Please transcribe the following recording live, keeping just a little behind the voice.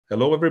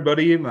Hello,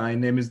 everybody. My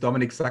name is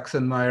Dominic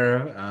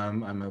Sachsenmaier.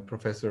 I'm a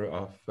professor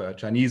of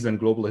Chinese and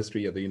global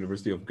history at the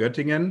University of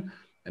Göttingen.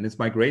 And it's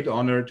my great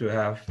honor to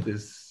have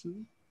this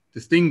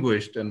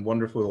distinguished and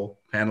wonderful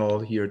panel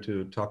here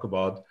to talk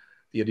about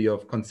the idea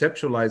of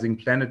conceptualizing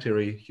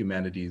planetary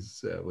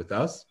humanities with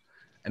us.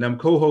 And I'm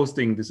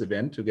co-hosting this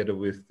event together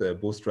with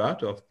Bo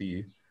Strath of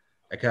the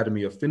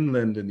Academy of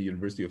Finland and the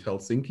University of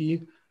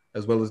Helsinki,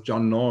 as well as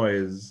John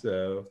Noyes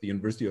of the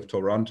University of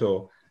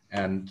Toronto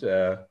and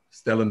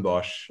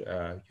Stellenbosch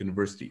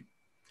University.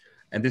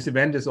 And this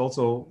event is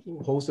also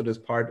hosted as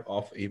part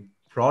of a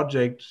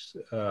project,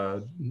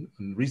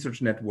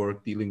 research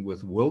network dealing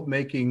with world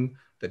making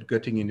that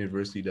Göttingen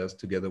University does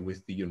together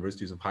with the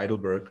Universities of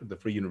Heidelberg, the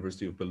Free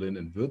University of Berlin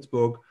and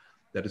Würzburg,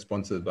 that is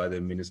sponsored by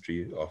the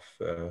Ministry of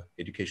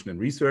Education and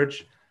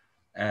Research.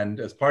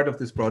 And as part of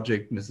this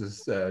project,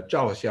 Mrs.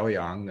 Zhao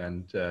Xiaoyang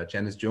and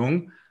Janice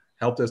Jung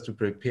helped us to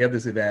prepare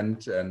this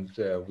event, and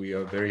we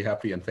are very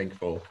happy and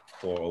thankful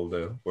for all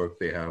the work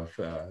they have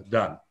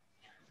done.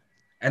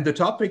 And the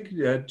topic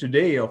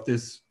today of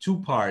this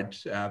two-part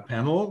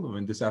panel,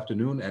 this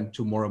afternoon and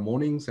tomorrow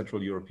morning,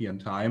 Central European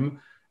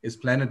time, is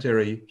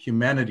planetary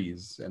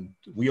humanities. And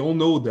we all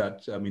know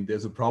that,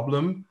 there's a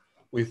problem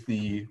with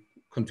the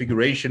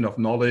configuration of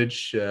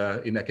knowledge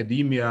in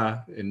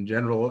academia in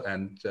general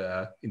and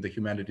in the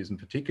humanities in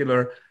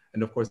particular.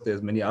 And of course,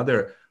 there's many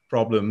other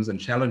problems and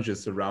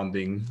challenges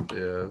surrounding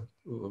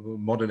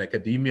modern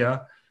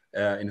academia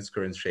in its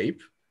current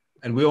shape.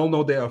 And we all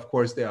know there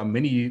are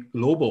many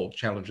global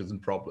challenges and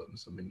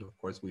problems. Of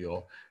course, we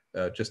all,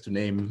 just to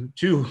name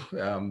two,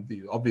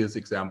 the obvious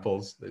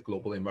examples, the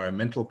global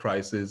environmental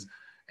crisis,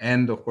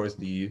 and of course,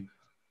 the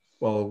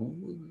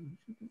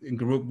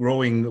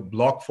growing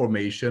block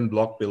formation,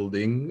 block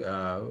building,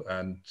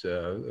 and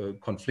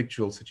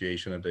conflictual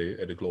situation at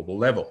a global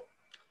level.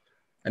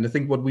 And I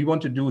think what we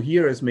want to do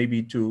here is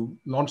maybe to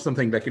launch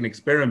something like an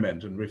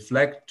experiment and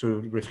reflect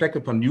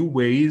upon new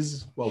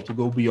ways, to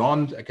go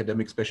beyond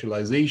academic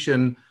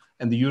specialization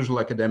and the usual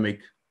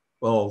academic,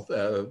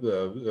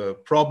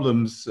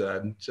 problems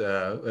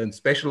and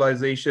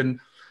specialization.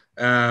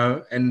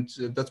 And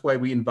that's why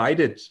we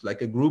invited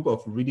like a group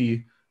of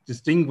really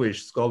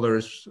distinguished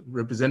scholars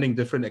representing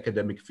different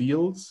academic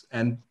fields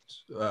and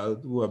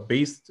who are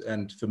based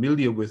and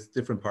familiar with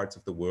different parts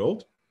of the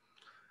world.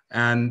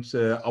 And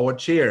our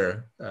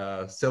chair,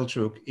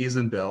 Selçuk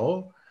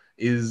Ezenbel,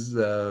 is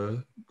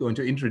going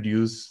to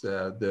introduce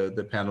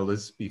the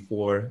panelists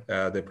before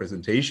their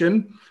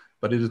presentation.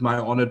 But it is my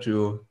honor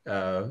to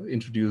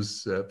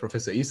introduce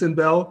Professor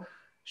Ezenbel.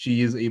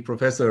 She is a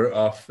professor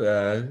of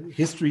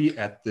history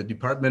at the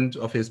Department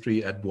of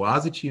History at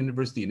Boğaziçi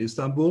University in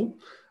Istanbul.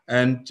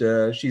 And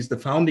she's the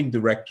founding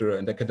director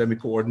and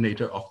academic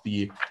coordinator of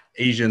the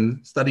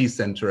Asian Studies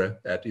Center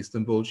at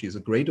Istanbul. She is a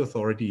great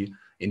authority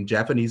in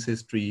Japanese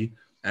history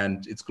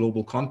and its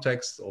global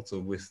context, also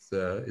with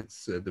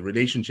the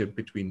relationship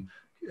between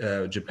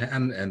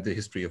Japan and the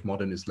history of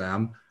modern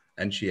Islam.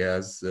 And she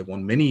has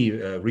won many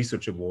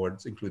research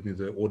awards, including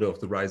the Order of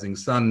the Rising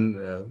Sun,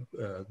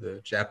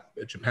 the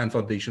Japan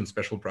Foundation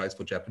Special Prize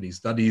for Japanese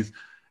Studies,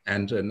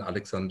 and an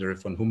Alexander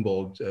von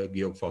Humboldt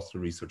Georg Foster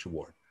Research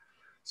Award.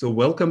 So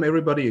welcome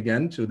everybody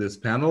again to this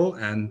panel,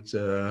 and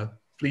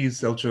please,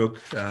 Selçuk,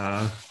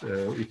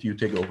 if you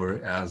take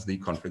over as the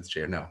conference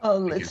chair now.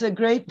 It's a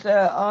great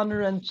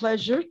honor and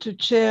pleasure to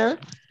chair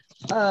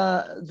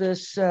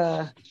this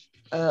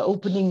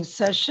opening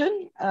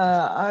session.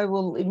 I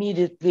will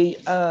immediately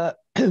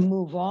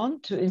move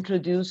on to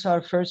introduce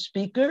our first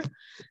speaker.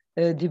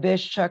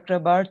 Dibesh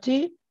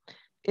Chakrabarty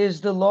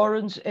is the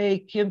Lawrence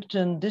A.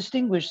 Kimpton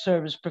Distinguished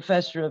Service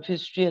Professor of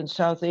History and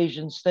South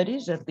Asian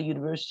Studies at the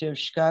University of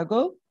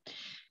Chicago.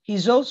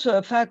 He's also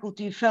a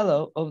faculty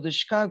fellow of the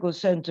Chicago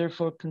Center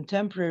for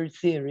Contemporary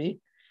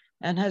Theory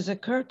and has a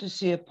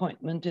courtesy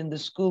appointment in the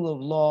School of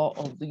Law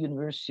of the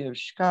University of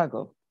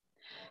Chicago.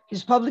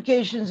 His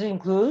publications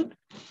include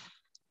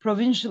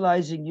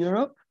Provincializing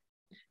Europe,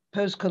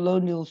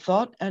 Postcolonial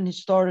Thought and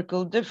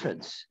Historical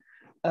Difference.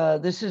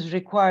 This is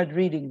required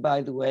reading,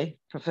 by the way,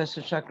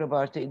 Professor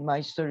Chakrabarty, in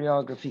my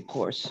historiography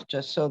course,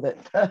 just so that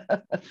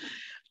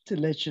to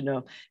let you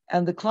know.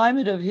 And The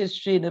Climate of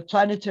History in a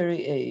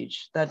Planetary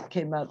Age, that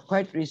came out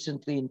quite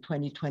recently in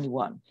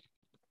 2021.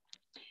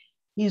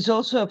 He's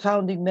also a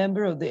founding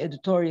member of the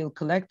editorial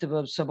collective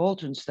of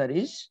Subaltern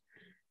Studies,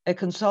 a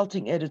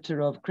consulting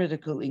editor of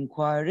Critical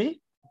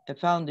Inquiry, a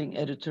founding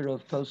editor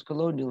of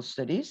Postcolonial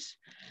Studies,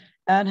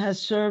 and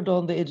has served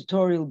on the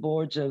editorial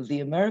boards of the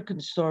American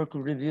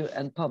Historical Review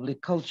and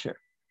Public Culture.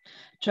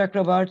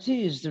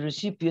 Chakrabarty is the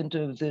recipient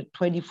of the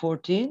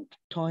 2014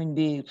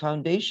 Toynbee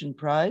Foundation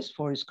Prize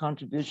for his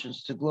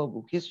contributions to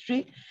global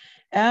history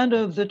and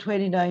of the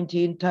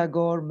 2019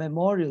 Tagore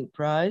Memorial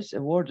Prize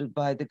awarded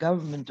by the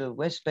government of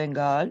West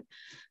Bengal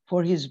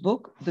for his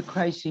book, The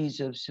Crises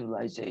of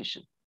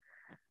Civilization.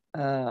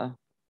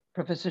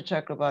 Professor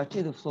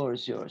Chakrabarty, the floor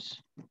is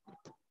yours.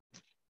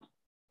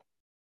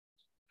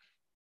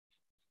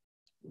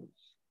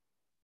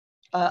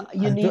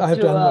 You need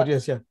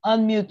to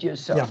unmute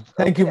yourself. Yeah,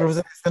 thank you,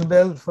 Professor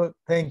Sachsenmaier.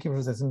 Thank you,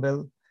 Professor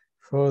Sachsenmaier,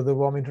 for the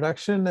warm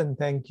introduction, and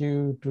thank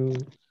you to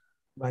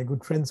my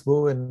good friends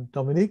Bo and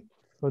Dominic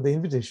for the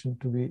invitation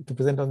to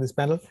present on this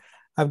panel.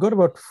 I've got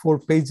about 4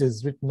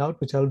 pages written out,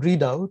 which I'll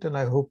read out, and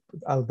I hope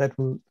that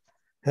will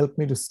help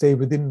me to stay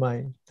within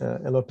my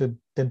allotted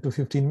 10 to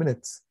 15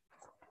 minutes.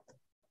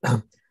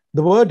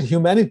 The word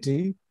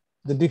humanity,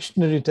 the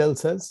dictionary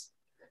tells us,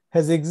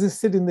 has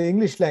existed in the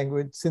English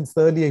language since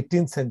the early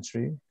 18th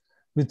century,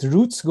 with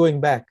roots going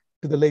back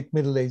to the late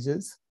Middle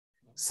Ages,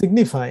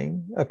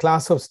 signifying a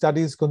class of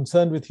studies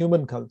concerned with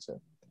human culture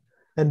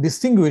and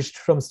distinguished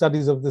from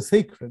studies of the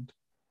sacred.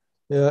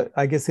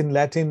 I guess in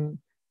Latin,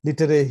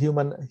 literae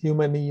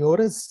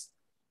humaniores,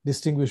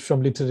 distinguished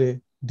from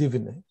literae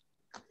divinae.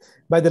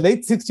 By the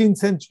late 16th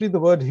century, the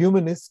word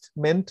humanist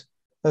meant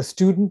a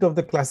student of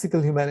the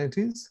classical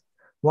humanities,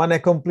 one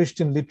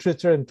accomplished in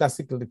literature and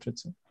classical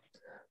literature.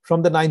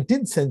 From the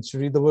 19th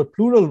century, the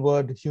plural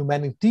word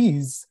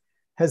humanities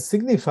has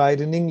signified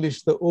in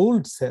English the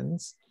old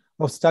sense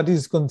of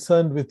studies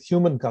concerned with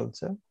human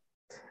culture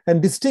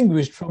and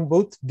distinguished from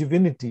both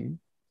divinity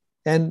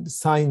and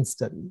science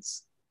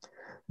studies.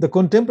 The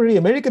contemporary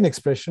American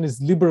expression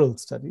is liberal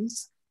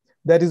studies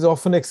that is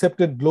often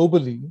accepted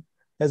globally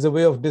as a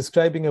way of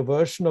describing a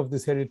version of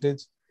this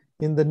heritage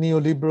in the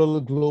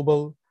neoliberal,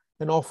 global,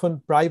 and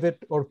often private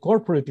or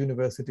corporate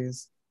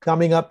universities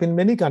coming up in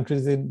many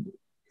countries in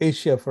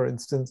Asia, for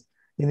instance,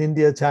 in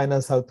India, China,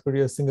 South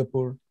Korea,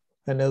 Singapore,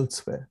 and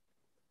elsewhere.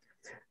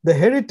 The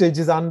heritage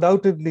is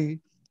undoubtedly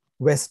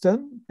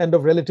Western and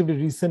of relatively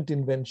recent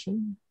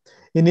invention.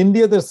 In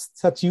India,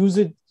 such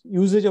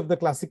usage of the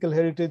classical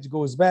heritage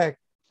goes back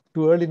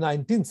to early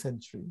 19th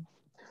century,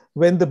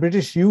 when the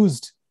British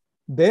used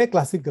their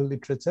classical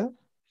literature,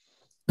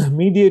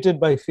 mediated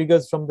by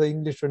figures from the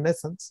English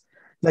Renaissance,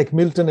 like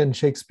Milton and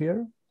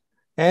Shakespeare,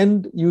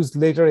 and used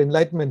later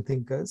Enlightenment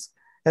thinkers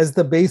as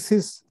the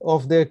basis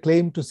of their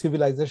claim to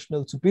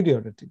civilizational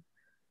superiority,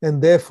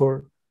 and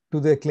therefore to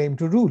their claim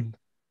to rule.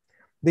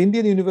 The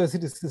Indian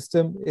university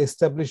system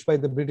established by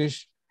the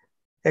British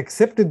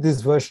accepted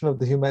this version of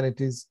the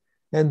humanities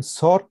and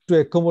sought to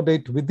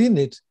accommodate within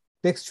it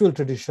textual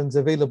traditions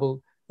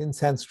available in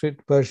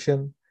Sanskrit,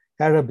 Persian,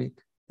 Arabic,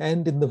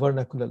 and in the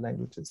vernacular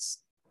languages,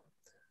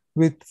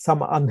 with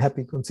some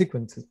unhappy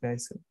consequences, may I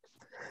say.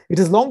 It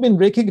has long been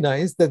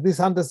recognized that this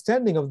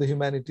understanding of the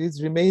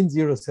humanities remains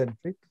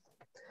Eurocentric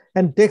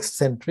and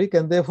text-centric,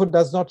 and therefore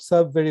does not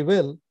serve very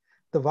well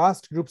the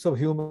vast groups of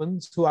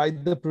humans who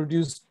either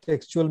produce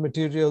textual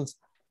materials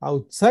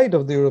outside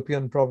of the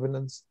European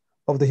provenance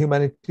of the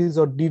humanities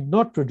or did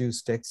not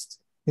produce texts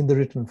in the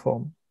written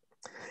form.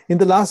 In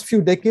the last few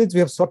decades,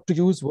 we have sought to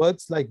use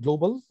words like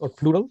global or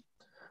plural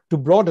to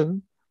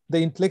broaden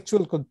the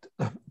intellectual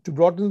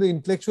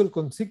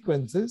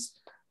consequences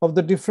of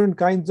the different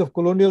kinds of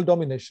colonial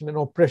domination and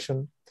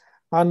oppression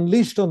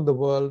unleashed on the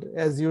world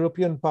as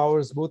European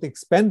powers both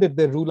expanded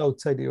their rule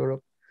outside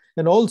Europe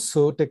and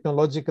also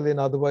technologically and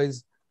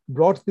otherwise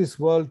brought this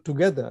world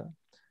together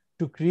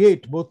to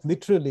create both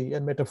literally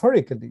and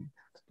metaphorically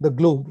the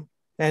globe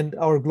and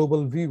our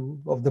global view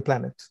of the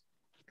planet.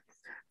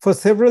 For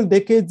several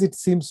decades, it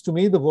seems to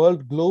me, the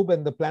world, globe,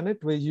 and the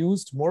planet were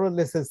used more or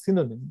less as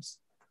synonyms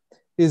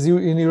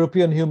in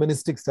European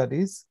humanistic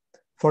studies.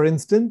 For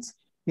instance,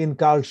 in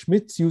Carl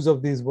Schmitt's use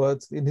of these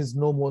words in his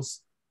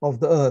Nomos of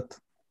the Earth.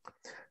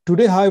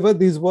 Today, however,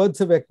 these words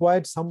have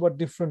acquired somewhat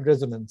different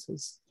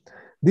resonances.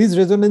 These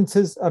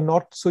resonances are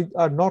not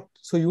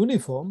so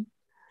uniform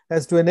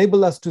as to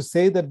enable us to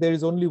say that there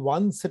is only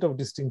one set of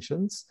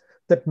distinctions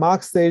that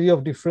marks the area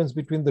of difference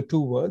between the two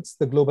words,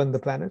 the globe and the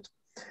planet.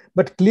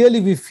 But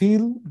clearly we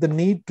feel the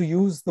need to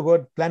use the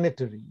word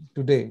planetary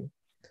today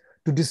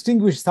to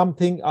distinguish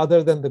something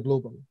other than the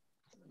global,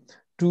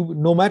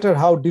 no matter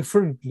how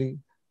differently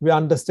we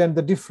understand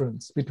the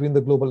difference between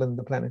the global and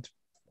the planet.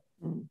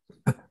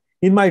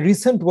 In my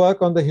recent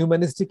work on the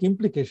humanistic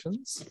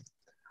implications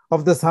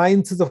of the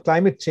sciences of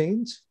climate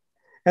change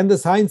and the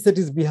science that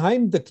is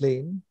behind the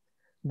claim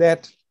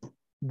that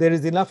there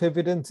is enough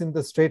evidence in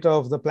the strata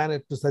of the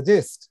planet to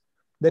suggest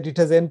that it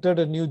has entered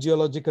a new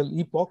geological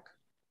epoch,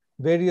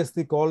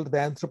 variously called the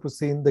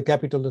Anthropocene, the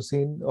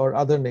Capitalocene, or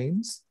other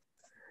names.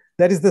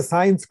 That is the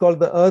science called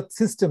the Earth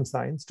System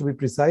Science, to be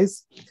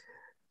precise.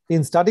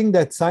 In studying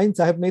that science,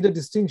 I have made a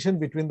distinction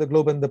between the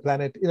globe and the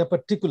planet in a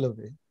particular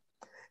way,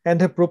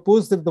 and have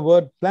proposed that the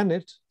word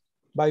planet,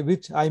 by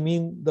which I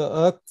mean the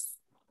Earth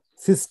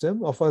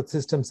system of Earth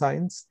System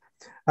Science,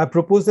 I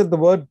propose that the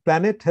word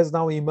planet has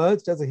now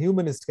emerged as a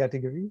humanist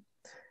category,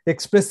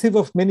 expressive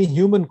of many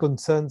human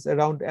concerns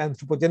around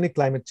anthropogenic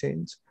climate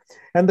change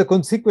and the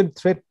consequent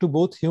threat to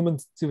both human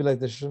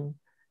civilization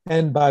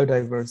and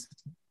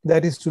biodiversity,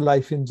 that is, to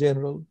life in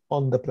general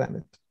on the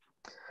planet.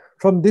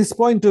 From this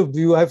point of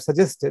view, I have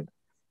suggested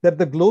that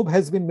the globe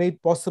has been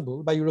made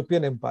possible by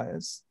European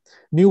empires,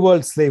 New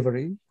World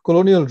slavery,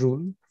 colonial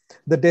rule,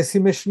 the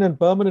decimation and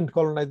permanent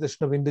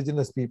colonization of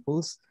indigenous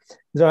peoples,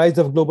 the rise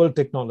of global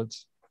technology.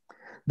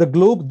 The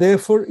globe,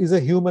 therefore, is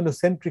a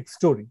humanocentric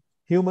story.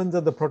 Humans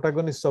are the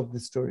protagonists of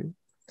this story.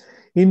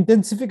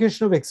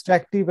 Intensification of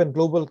extractive and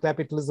global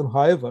capitalism,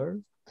 however,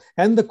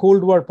 and the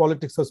Cold War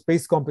politics of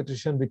space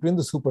competition between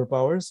the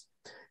superpowers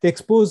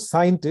expose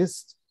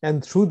scientists,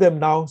 and through them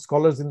now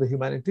scholars in the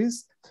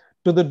humanities,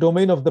 to the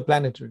domain of the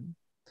planetary,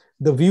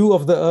 the view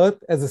of the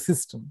Earth as a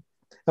system,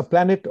 a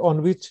planet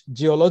on which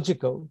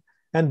geological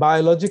and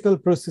biological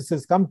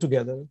processes come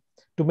together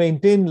to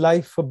maintain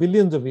life for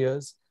billions of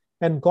years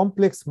and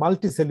complex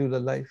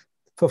multicellular life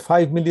for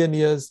 5 million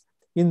years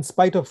in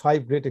spite of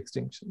 5 great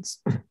extinctions.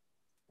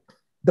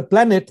 The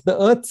planet, the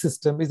Earth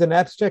system, is an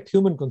abstract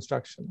human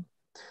construction,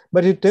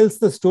 but it tells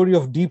the story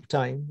of deep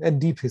time and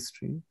deep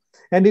history,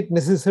 and it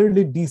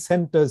necessarily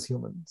decenters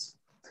humans.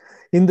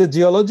 In the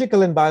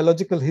geological and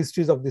biological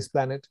histories of this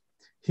planet,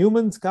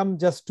 humans come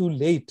just too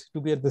late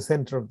to be at the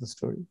center of the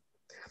story.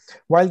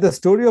 While the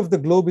story of the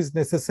globe is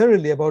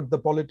necessarily about the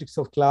politics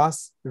of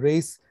class,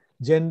 race,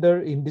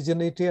 gender,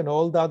 indigeneity, and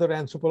all the other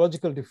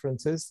anthropological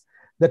differences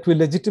that we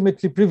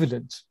legitimately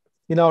privilege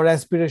in our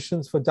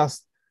aspirations for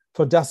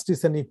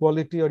justice and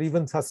equality, or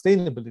even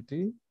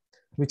sustainability,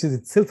 which is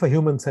itself a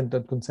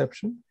human-centered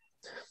conception,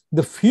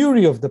 the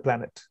fury of the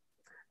planet,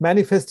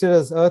 manifested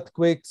as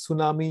earthquake,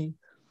 tsunami,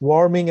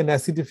 warming and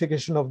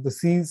acidification of the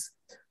seas,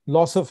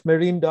 loss of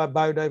marine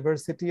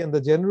biodiversity, and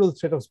the general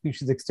threat of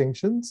species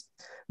extinctions,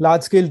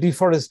 large-scale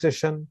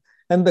deforestation,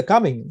 and the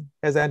coming,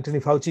 as Anthony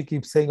Fauci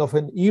keeps saying, of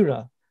an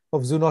era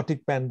of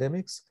zoonotic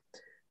pandemics.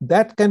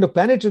 That kind of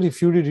planetary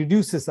fury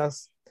reduces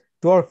us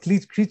to our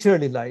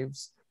creaturely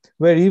lives,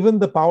 where even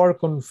the power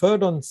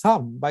conferred on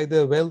some by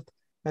their wealth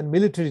and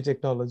military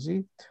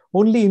technology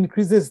only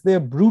increases their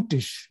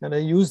brutish, and I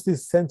use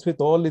this sense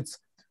with all its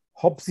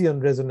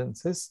Hobbesian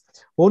resonances,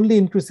 only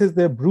increases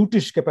their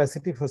brutish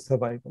capacity for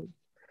survival.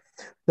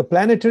 The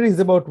planetary is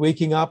about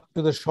waking up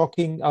to the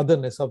shocking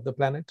otherness of the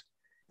planet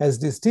as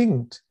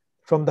distinct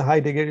from the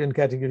Heideggerian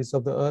categories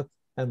of the Earth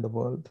and the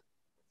world.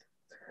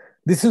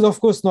 This is, of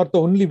course, not the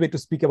only way to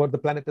speak about the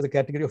planet as a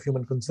category of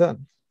human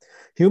concern.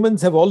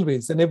 Humans have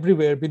always and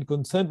everywhere been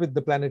concerned with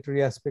the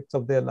planetary aspects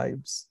of their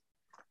lives.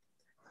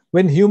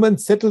 When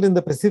humans settled in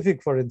the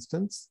Pacific, for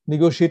instance,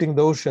 negotiating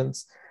the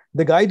oceans,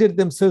 they guided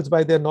themselves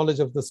by their knowledge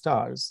of the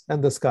stars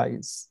and the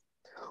skies.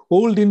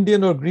 Old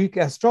Indian or Greek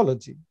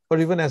astrology, or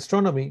even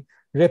astronomy,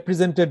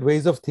 represented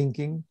ways of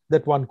thinking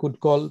that one could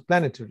call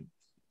planetary.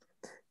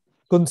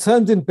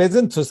 Concerns in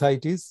peasant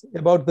societies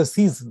about the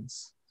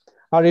seasons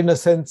are, in a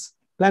sense,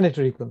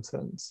 planetary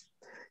concerns.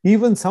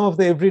 Even some of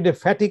the everyday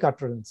phatic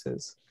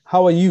utterances,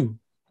 "How are you?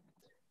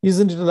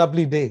 Isn't it a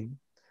lovely day?"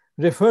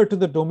 refer to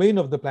the domain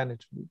of the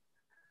planetary.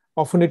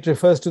 Often it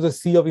refers to the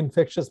sea of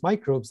infectious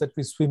microbes that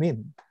we swim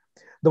in,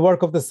 the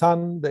work of the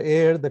sun, the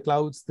air, the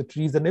clouds, the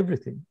trees, and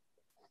everything.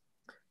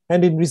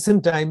 And in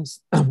recent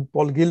times,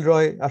 Paul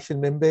Gilroy, Achille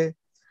Mbembe,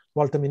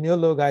 Walter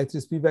Mignolo,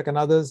 Gayatri Spivak, and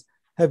others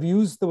have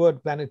used the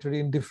word planetary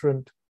in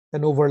different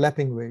and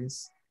overlapping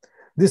ways.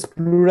 This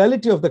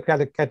plurality of the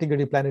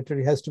category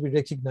planetary has to be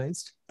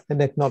recognized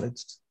and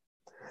acknowledged.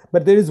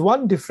 But there is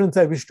one difference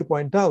I wish to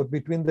point out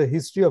between the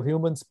history of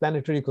humans'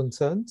 planetary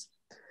concerns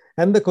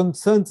and the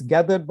concerns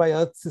gathered by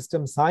Earth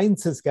system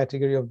sciences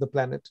category of the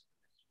planet,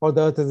 or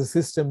the Earth as a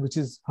system, which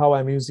is how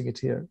I'm using it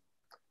here.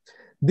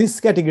 This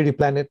category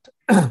planet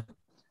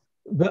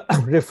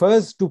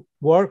refers to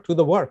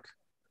the work.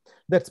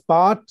 That's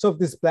parts of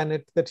this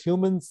planet that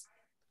humans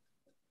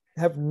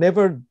have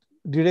never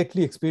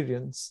directly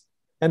experienced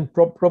and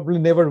probably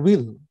never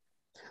will.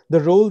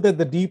 The role that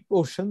the deep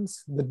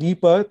oceans, the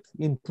deep Earth,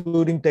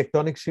 including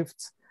tectonic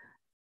shifts,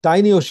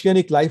 tiny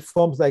oceanic life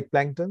forms like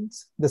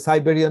planktons, the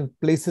Siberian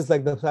places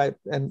like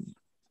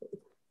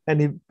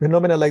and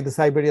phenomena like the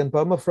Siberian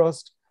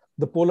permafrost,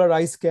 the polar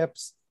ice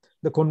caps,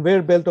 the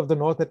conveyor belt of the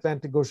North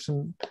Atlantic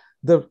Ocean,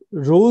 the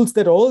roles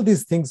that all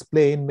these things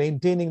play in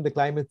maintaining the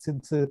climate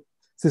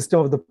system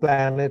of the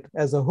planet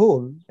as a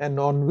whole and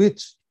on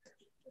which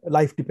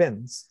life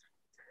depends.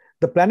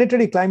 The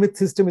planetary climate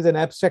system is an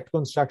abstract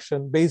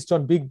construction based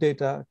on big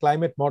data,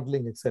 climate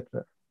modeling,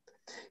 etc.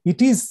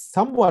 It is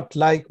somewhat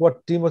like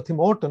what Timothy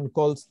Morton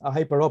calls a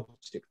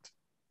hyperobject.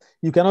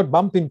 You cannot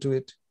bump into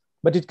it,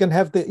 but it can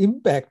have the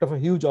impact of a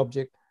huge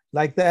object,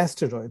 like the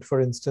asteroid,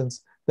 for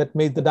instance, that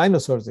made the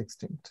dinosaurs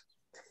extinct.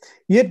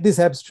 Yet this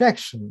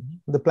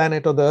abstraction, the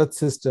planet or the Earth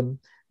system,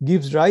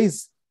 gives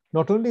rise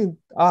not only in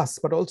us,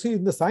 but also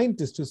in the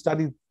scientists who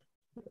study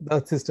the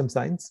Earth system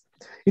science.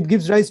 It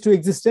gives rise to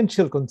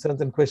existential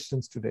concerns and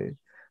questions today.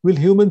 Will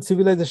human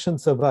civilization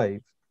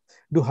survive?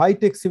 Do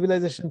high-tech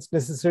civilizations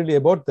necessarily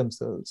abort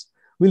themselves?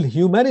 Will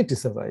humanity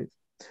survive?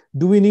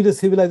 Do we need a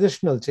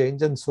civilizational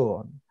change? And so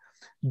on.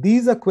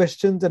 These are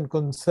questions and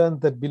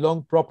concerns that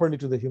belong properly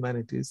to the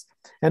humanities.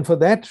 And for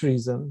that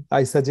reason,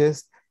 I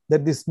suggest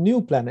that this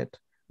new planet,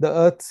 the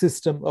Earth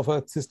system of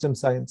Earth system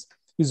science,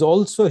 is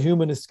also a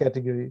humanist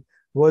category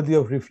worthy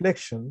of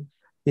reflection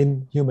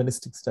in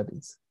humanistic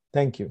studies.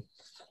 Thank you.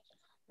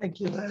 Thank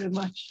you very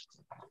much.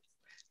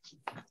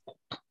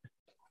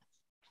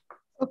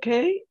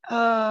 Okay,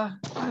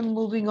 I'm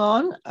moving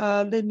on.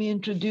 Let me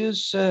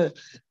introduce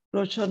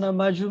Rochana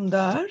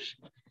Majumdar,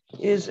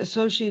 is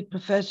Associate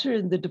Professor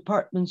in the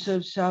Departments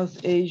of South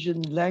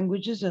Asian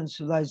Languages and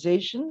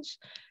Civilizations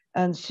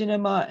and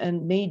Cinema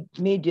and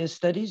Media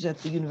Studies at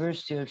the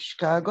University of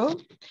Chicago.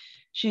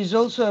 She's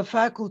also a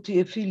faculty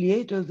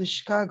affiliate of the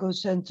Chicago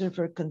Center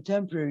for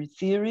Contemporary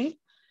Theory,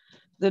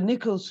 the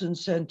Nicholson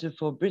Center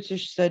for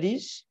British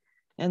Studies,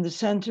 and the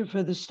Center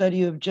for the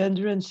Study of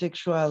Gender and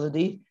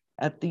Sexuality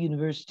at the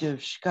University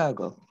of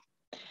Chicago.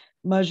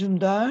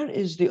 Majumdar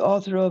is the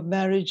author of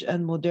Marriage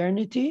and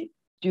Modernity,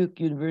 Duke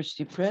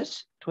University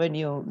Press,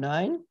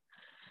 2009,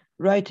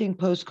 Writing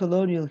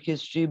Postcolonial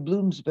History,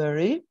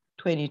 Bloomsbury,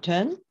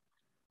 2010,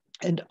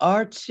 and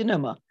Art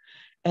Cinema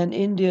and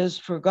India's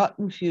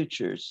Forgotten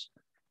Futures,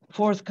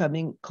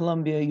 forthcoming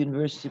Columbia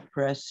University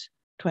Press,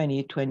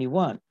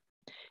 2021.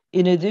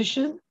 In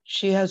addition,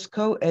 she has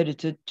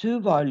co-edited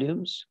 2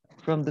 volumes,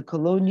 From the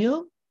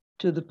Colonial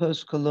to the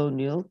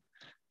Postcolonial,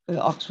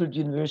 Oxford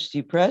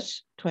University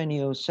Press,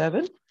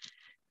 2007,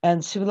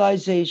 and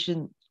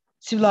Civilizing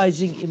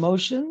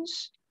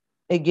Emotions,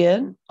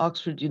 again,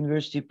 Oxford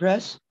University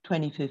Press,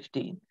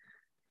 2015.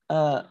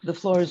 The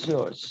floor is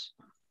yours.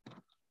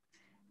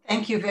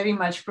 Thank you very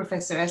much,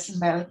 Professor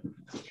Sachsenmaier.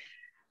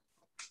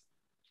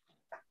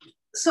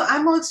 So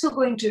I'm also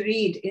going to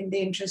read in the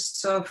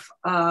interests of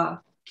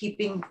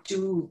keeping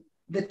to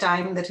the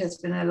time that has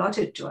been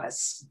allotted to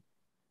us.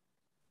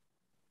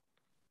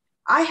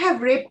 I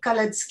have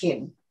rape-colored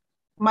skin.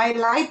 My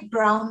light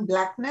brown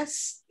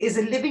blackness is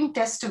a living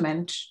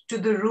testament to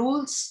the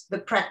rules, the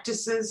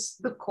practices,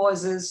 the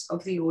causes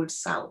of the Old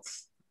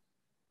South.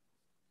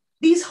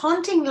 These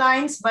haunting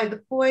lines by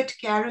the poet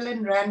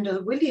Carolyn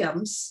Randall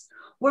Williams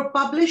were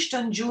published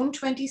on June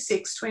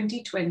 26,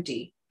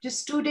 2020,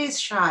 just 2 days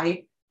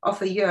shy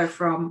of a year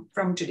from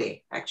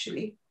today,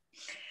 actually,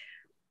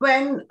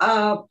 when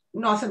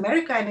North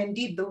America and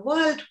indeed the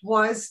world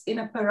was in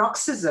a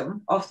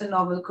paroxysm of the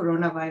novel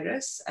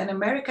coronavirus, and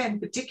America in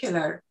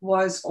particular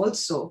was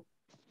also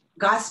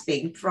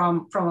gasping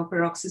from a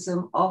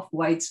paroxysm of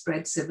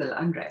widespread civil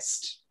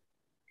unrest.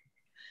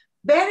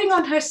 Bearing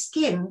on her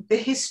skin the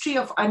history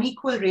of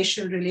unequal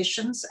racial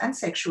relations and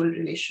sexual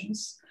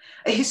relations,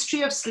 a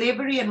history of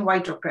slavery and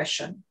white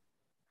oppression,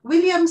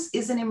 Williams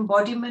is an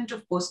embodiment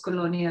of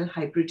post-colonial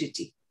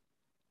hybridity.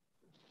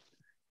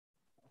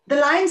 The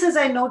lines, as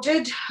I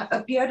noted,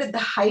 appeared at the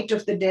height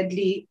of the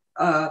deadly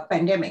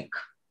pandemic.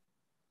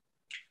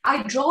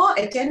 I draw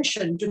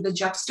attention to the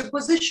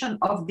juxtaposition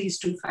of these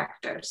 2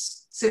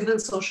 factors, civil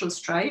social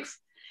strife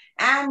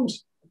and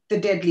the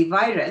deadly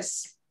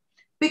virus,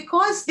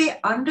 because they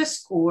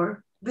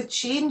underscore the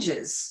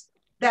changes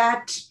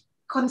that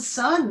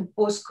concern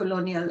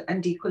post-colonial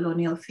and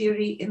decolonial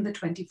theory in the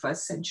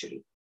 21st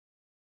century.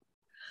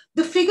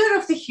 The figure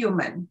of the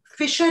human,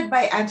 fissured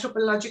by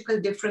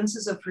anthropological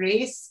differences of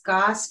race,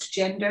 caste,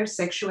 gender,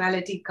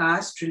 sexuality,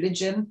 caste,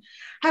 religion,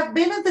 have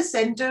been at the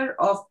center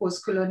of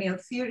post-colonial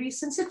theory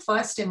since it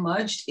first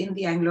emerged in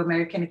the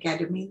Anglo-American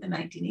Academy in the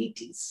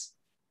 1980s.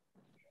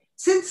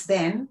 Since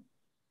then,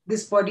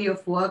 this body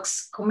of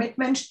work's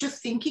commitment to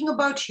thinking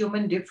about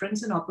human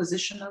difference and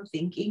oppositional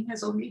thinking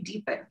has only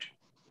deepened.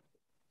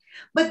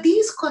 But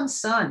these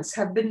concerns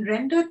have been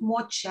rendered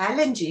more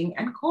challenging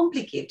and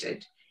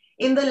complicated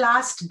in the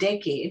last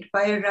decade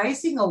by a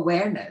rising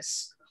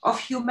awareness of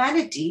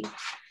humanity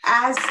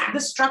as the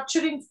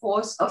structuring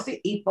force of the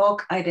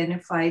epoch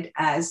identified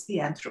as the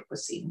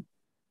Anthropocene.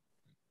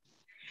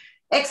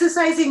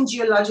 Exercising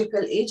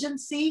geological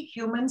agency,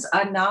 humans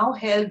are now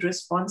held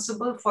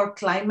responsible for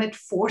climate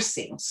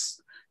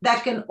forcings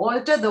that can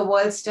alter the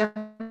world's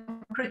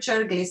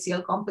temperature,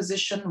 glacial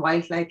composition,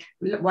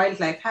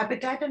 wildlife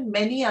habitat, and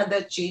many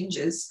other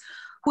changes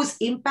whose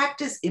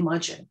impact is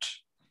emergent.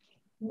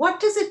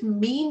 What does it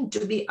mean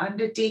to be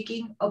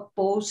undertaking a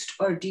post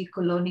or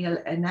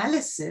decolonial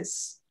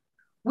analysis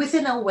with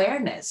an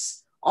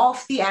awareness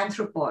of the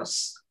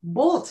anthropos,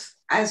 both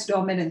as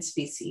dominant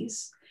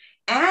species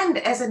and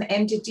as an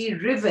entity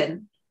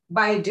riven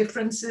by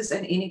differences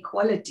and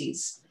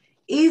inequalities,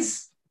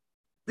 is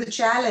the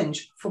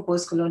challenge for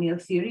post-colonial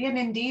theory. And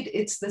indeed,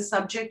 it's the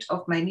subject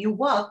of my new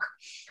work,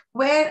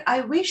 where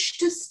I wish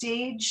to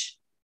stage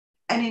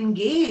and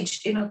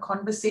engage in a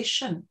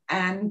conversation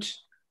and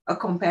a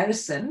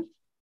comparison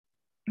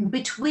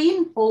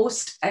between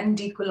post and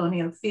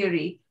decolonial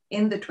theory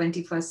in the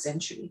 21st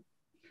century.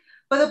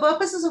 For the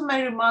purposes of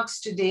my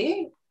remarks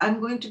today, I'm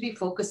going to be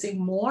focusing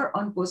more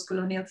on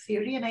post-colonial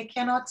theory, and I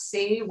cannot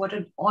say what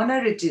an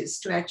honor it is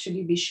to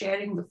actually be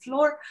sharing the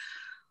floor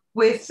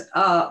with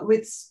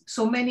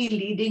so many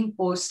leading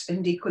post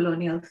and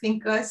decolonial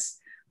thinkers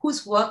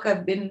whose work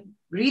I've been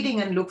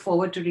reading and look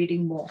forward to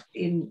reading more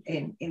in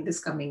this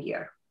coming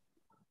year.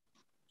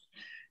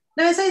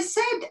 Now, as I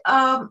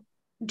said,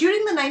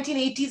 during the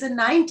 1980s and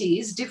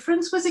 90s,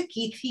 difference was a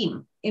key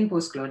theme in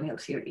post-colonial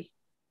theory.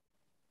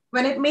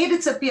 When it made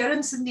its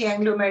appearance in the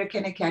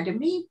Anglo-American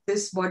Academy,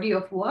 this body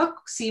of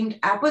work seemed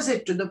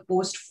apposite to the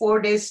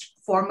post-Fordist,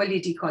 formally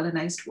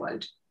decolonized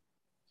world.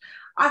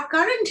 Our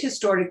current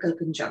historical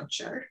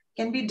conjuncture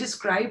can be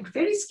described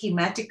very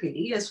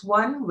schematically as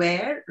one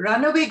where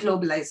runaway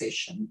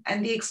globalization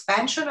and the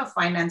expansion of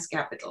finance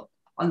capital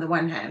on the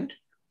one hand,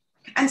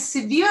 and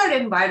severe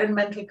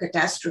environmental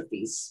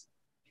catastrophes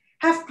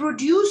have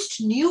produced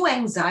new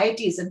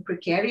anxieties and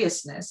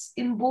precariousness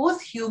in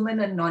both human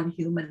and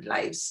non-human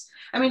lives.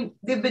 I mean,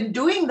 they've been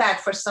doing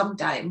that for some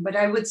time, but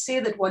I would say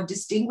that what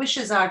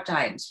distinguishes our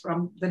times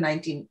from the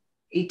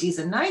 1980s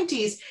and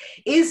 90s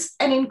is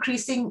an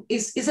increasing,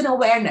 is an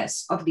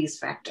awareness of these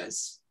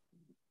factors.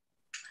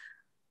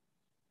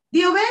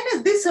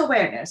 This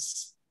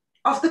awareness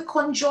of the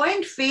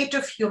conjoined fate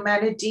of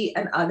humanity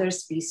and other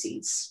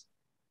species,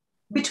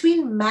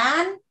 between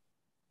man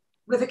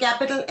with a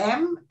capital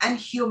M and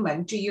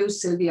human, to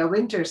use Sylvia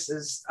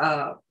Winters's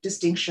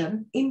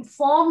distinction,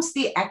 informs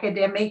the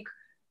academic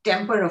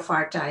temper of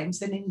our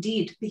times, and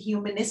indeed the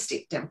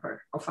humanistic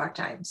temper of our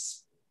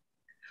times.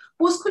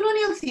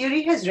 Postcolonial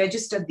theory has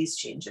registered these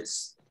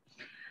changes.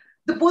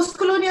 The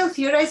postcolonial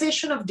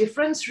theorization of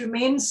difference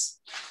remains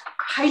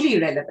highly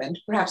relevant,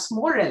 perhaps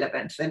more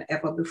relevant than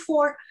ever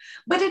before,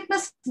 but it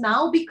must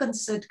now be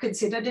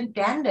considered in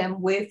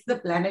tandem with the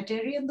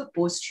planetary and the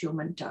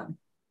post-human turn.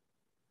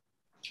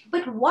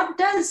 But what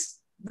does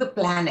the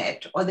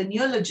planet, or the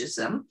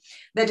neologism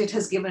that it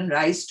has given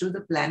rise to,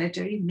 the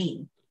planetary,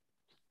 mean?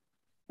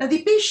 Now,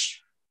 Dipesh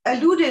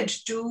alluded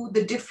to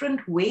the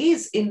different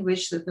ways in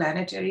which the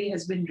planetary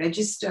has been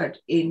registered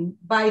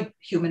by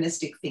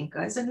humanistic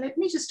thinkers, and let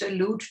me just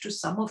allude to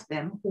some of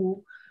them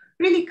who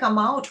really come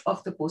out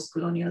of the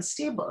post-colonial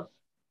stable.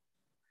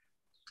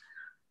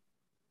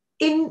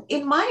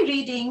 In my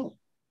reading,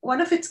 one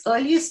of its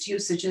earliest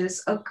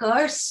usages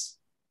occurs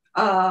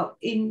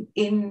in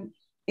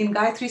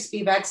Gayatri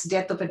Spivak's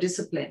Death of a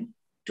Discipline,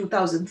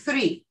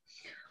 2003,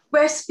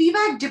 where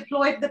Spivak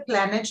deployed the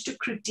planet to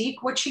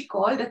critique what she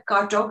called a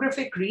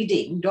cartographic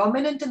reading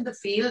dominant in the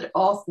field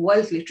of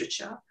world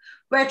literature,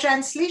 where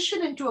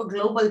translation into a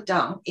global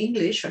tongue,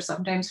 English or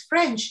sometimes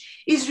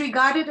French, is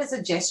regarded as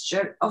a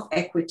gesture of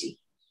equity.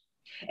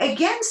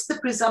 Against the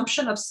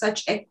presumption of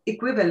such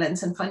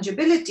equivalence and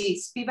fungibility,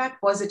 Spivak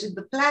posited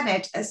the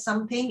planet as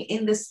something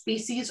in the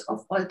species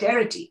of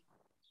alterity,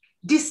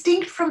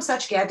 distinct from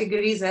such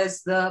categories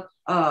as the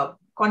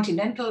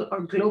continental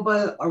or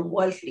global or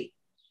worldly.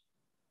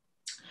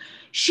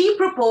 She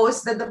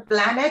proposed that the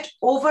planet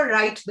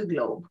overwrite the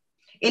globe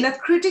in a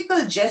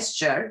critical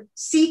gesture,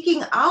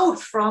 seeking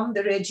out from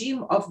the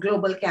regime of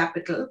global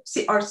capital,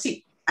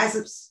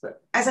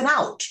 as an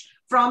out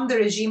from the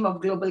regime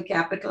of global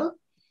capital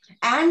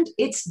and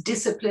its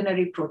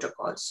disciplinary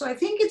protocols. So I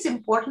think it's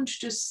important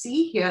to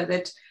see here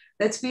that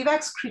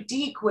Spivak's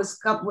critique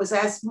was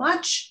as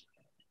much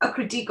a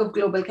critique of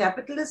global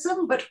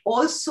capitalism, but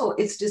also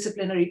its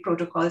disciplinary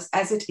protocols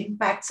as it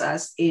impacts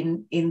us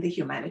in the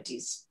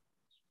humanities,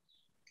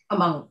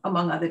 among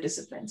other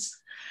disciplines.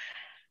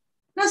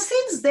 Now,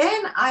 since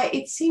then,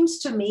 it seems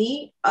to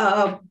me,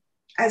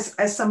 as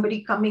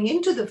somebody coming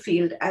into the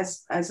field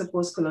as a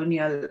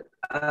post-colonial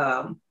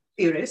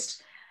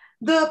theorist,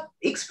 the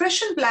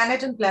expression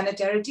planet and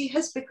planetarity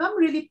has become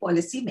really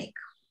policy-make.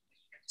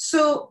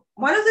 So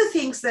one of the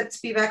things that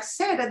Spivak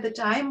said at the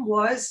time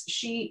was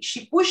she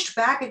pushed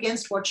back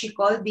against what she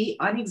called the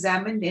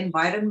unexamined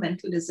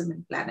environmentalism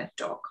in planet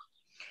talk.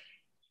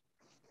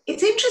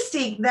 It's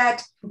interesting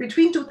that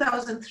between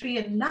 2003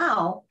 and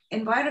now,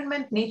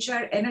 environment,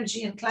 nature,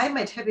 energy, and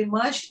climate have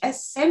emerged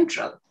as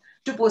central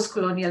to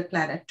post-colonial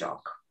planet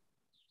talk.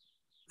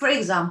 For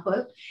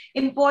example,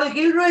 in Paul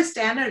Gilroy's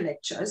Tanner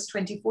Lectures,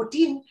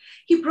 2014,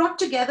 he brought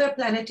together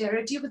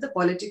planetarity with the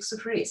politics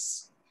of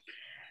race.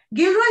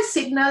 Gilroy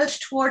signaled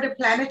toward a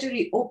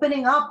planetary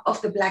opening up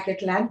of the Black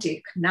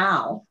Atlantic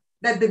now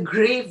that the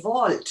gray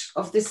vault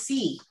of the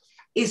sea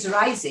is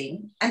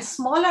rising and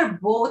smaller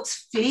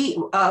boats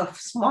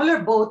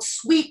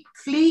sweep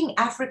fleeing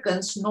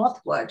Africans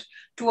northward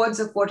towards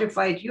a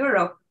fortified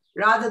Europe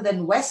rather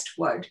than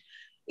westward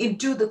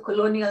into the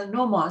colonial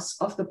nomos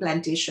of the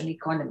plantation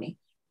economy.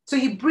 So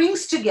he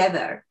brings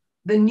together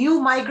the new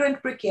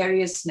migrant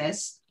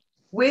precariousness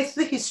with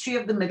the history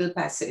of the Middle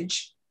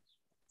Passage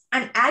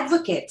and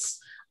advocates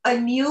a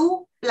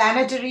new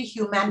planetary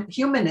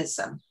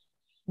humanism,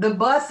 the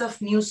birth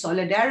of new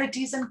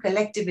solidarities and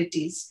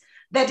collectivities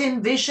that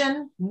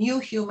envision new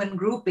human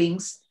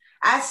groupings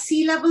as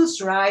sea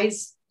levels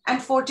rise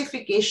and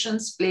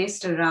fortifications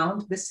placed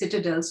around the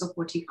citadels of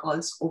what he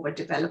calls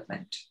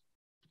overdevelopment.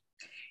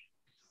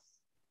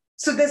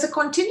 So there's a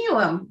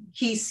continuum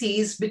he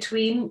sees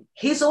between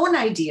his own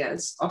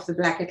ideas of the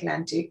Black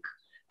Atlantic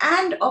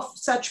and of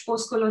such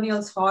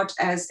post-colonial thought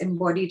as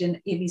embodied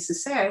in Amy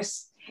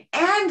Cesaire's,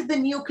 and the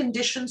new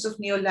conditions of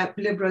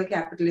neoliberal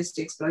capitalist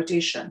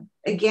exploitation,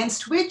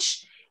 against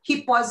which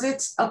he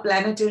posits a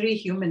planetary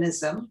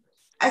humanism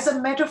as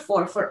a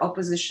metaphor for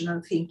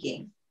oppositional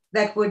thinking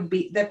that would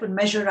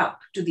measure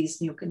up to these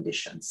new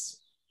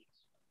conditions.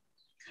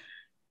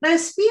 Now,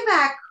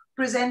 Spivak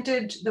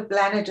presented the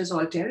planet as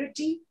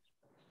alterity.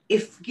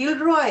 If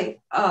Gilroy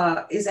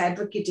is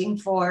advocating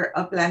for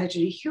a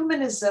planetary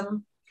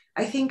humanism,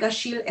 I think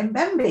Achille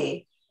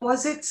Mbembe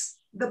posits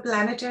the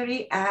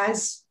planetary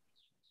as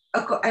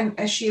and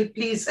Ashil,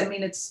 please, I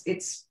mean,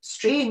 it's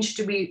strange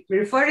to be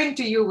referring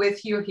to you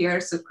with you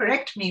here, so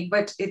correct me,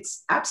 but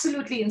it's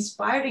absolutely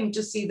inspiring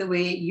to see the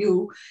way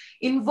you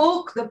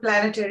invoke the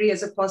planetary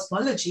as a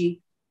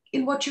cosmology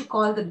in what you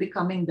call the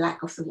becoming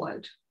Black of the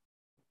world.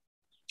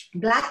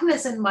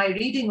 Blackness, in my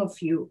reading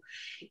of you,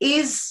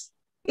 is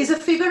a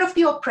figure of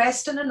the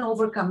oppressed and an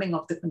overcoming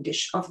of the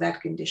condition, of that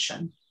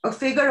condition, a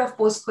figure of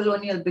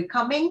post-colonial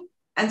becoming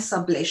and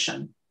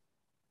sublation.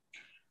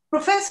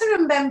 Professor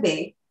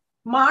Mbembe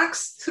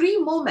marks three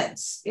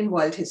moments in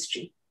world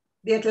history: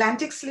 the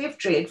Atlantic slave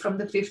trade from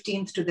the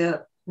 15th to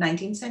the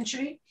 19th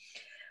century,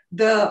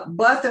 the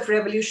birth of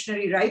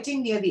revolutionary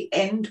writing near the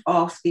end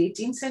of the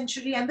 18th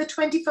century, and the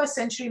 21st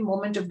century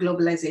moment of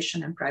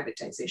globalization and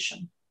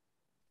privatization.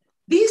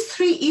 These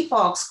three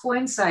epochs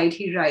coincide,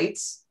 he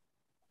writes,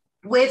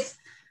 with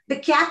the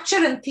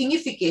capture and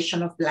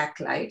thingification of Black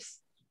life,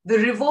 the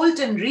revolt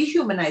and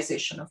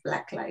rehumanization of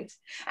Black life,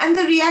 and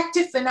the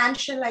reactive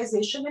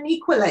financialization and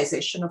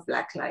equalization of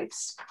Black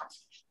lives,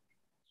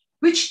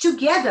 which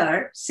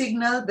together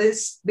signal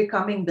this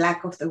becoming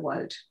Black of the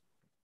world.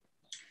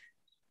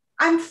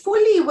 I'm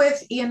fully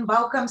with Ian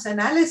Baucom's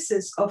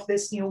analysis of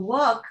this new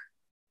work,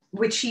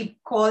 which he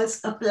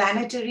calls a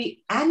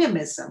planetary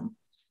animism,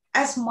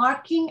 as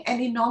marking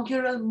an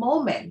inaugural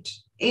moment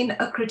in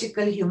a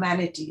critical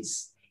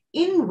humanities,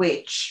 in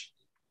which,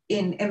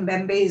 in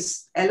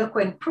Mbembe's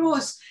eloquent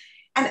prose,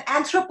 an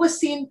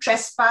Anthropocene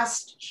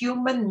trespassed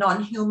human,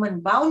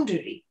 non-human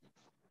boundary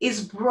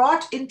is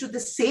brought into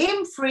the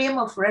same frame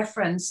of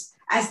reference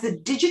as the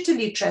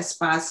digitally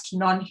trespassed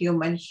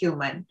non-human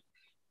human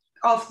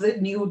of the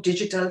new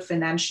digital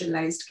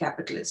financialized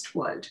capitalist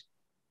world.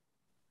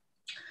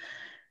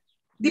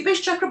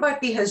 Dipesh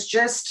Chakrabarty has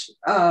just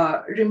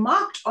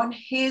remarked on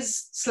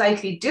his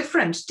slightly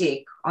different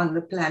take on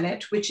the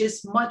planet, which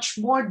is much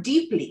more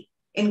deeply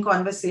in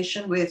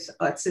conversation with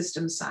Earth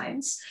system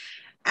science.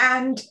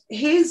 And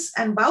his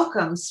and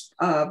Baucom's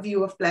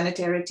view of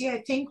planetarity,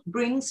 I think,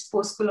 brings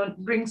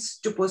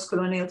to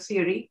post-colonial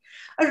theory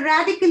a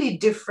radically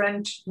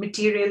different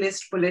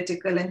materialist,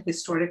 political, and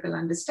historical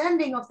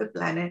understanding of the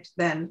planet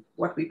than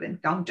what we've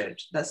encountered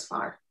thus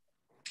far.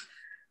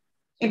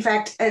 In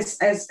fact,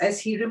 as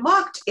he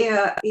remarked,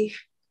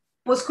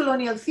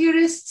 post-colonial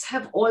theorists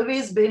have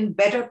always been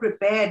better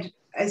prepared,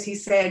 as he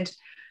said,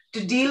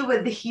 to deal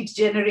with the heat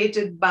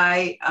generated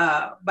by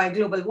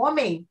global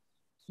warming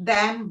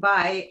than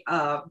by,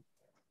 or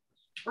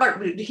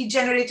heat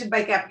generated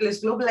by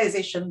capitalist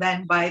globalization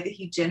than by the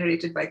heat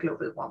generated by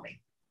global warming.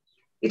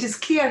 It is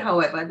clear,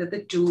 however, that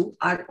the two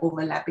are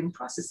overlapping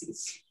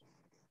processes.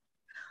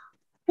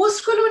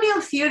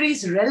 Post-colonial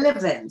theory's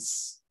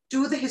relevance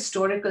to the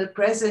historical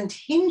present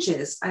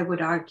hinges, I would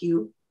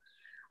argue,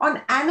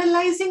 on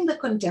analyzing the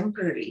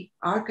contemporary,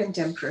 our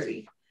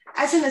contemporary,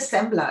 as an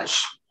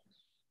assemblage,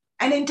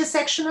 an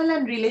intersectional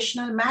and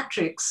relational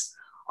matrix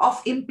of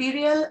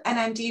imperial and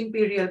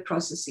anti-imperial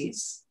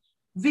processes,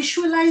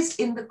 visualized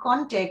in the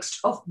context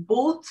of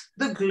both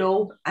the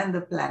globe and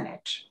the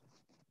planet.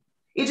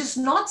 It is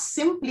not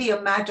simply a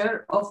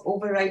matter of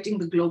overwriting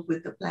the globe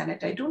with the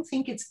planet. I don't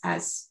think it's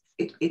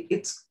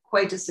it's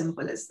quite as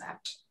simple as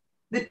that.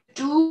 The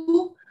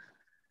two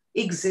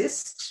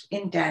exist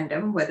in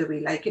tandem, whether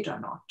we like it or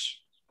not.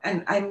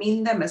 And I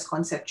mean them as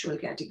conceptual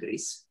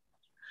categories.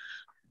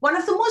 One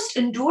of the most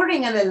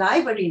enduring and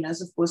alive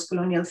arenas of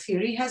post-colonial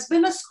theory has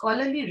been a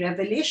scholarly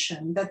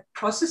revelation that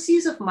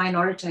processes of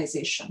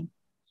minoritization,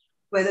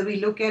 whether we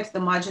look at the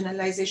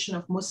marginalization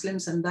of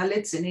Muslims and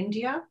Dalits in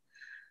India,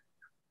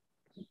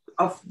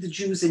 of the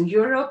Jews in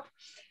Europe,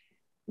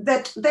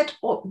 that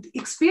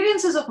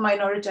experiences of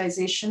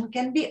minoritization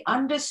can be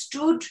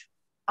understood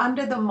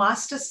under the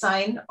master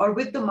sign or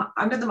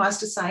under the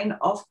master sign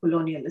of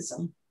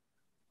colonialism.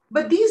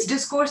 But these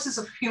discourses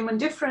of human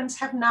difference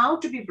have now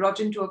to be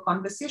brought into a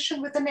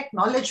conversation with an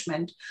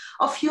acknowledgement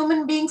of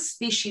human beings'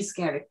 species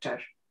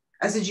character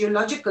as a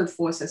geological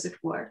force, as it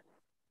were,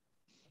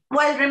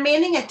 while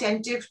remaining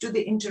attentive to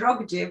the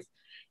interrogative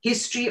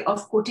history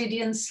of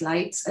quotidian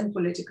slights and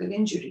political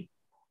injury.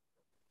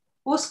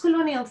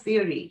 Post-colonial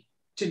theory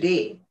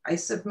today, I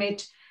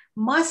submit,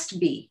 must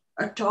be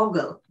a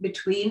toggle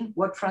between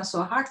what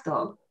Francois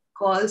Hartog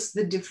calls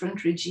the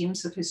different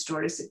regimes of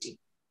historicity,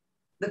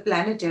 the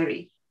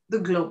planetary, the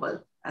global,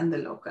 and the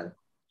local.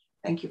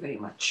 Thank you very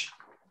much.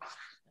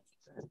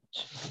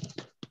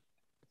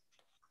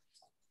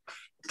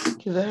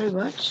 Thank you very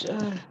much.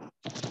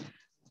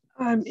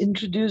 I'm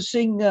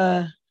introducing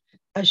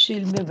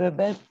Ashil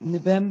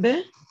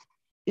Mbembe,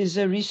 is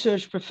a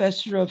research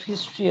professor of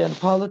history and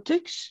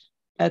politics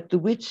at the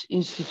Wits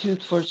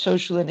Institute for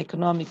Social and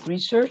Economic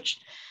Research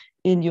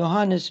in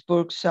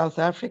Johannesburg, South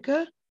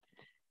Africa,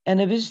 and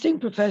a visiting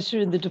professor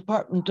in the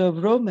Department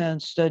of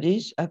Romance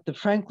Studies at the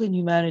Franklin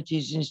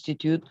Humanities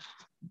Institute,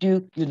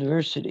 Duke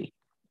University.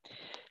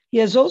 He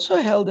has also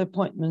held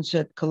appointments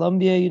at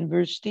Columbia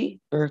University,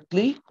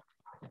 Berkeley,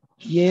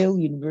 Yale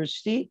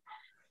University,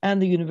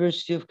 and the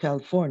University of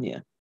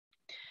California.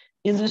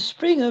 In the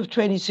spring of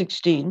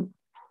 2016,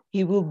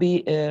 he will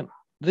be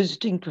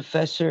visiting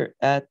professor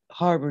at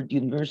Harvard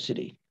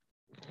University.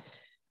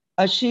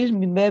 Achille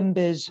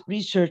Mbembe's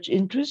research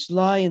interests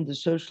lie in the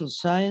social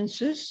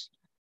sciences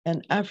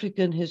and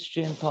African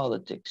history and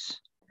politics.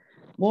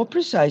 More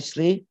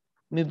precisely,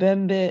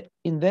 Mbembe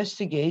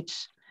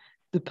investigates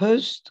the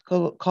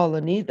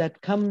post-colony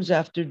that comes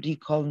after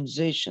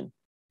decolonization.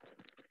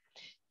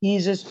 He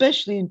is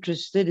especially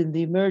interested in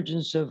the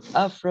emergence of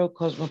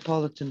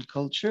Afro-cosmopolitan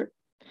culture,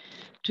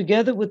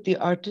 together with the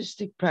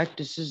artistic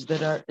practices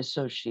that are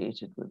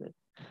associated with it.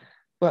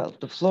 Well,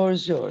 the floor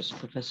is yours,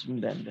 Professor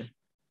Mbembe.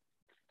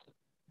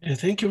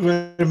 Thank you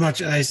very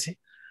much, Icy.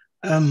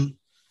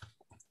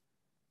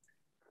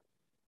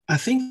 I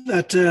think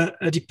that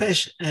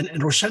Dipesh and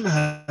Roshana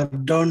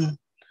have done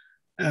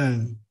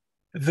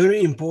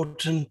very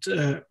important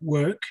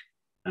work,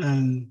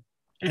 and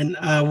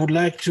I would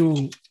like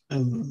to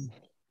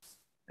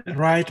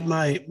write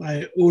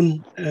my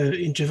own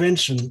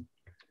intervention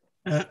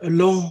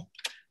along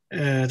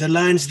the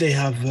lines they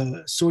have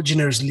so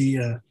generously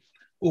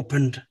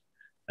opened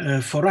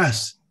for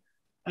us.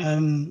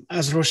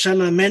 As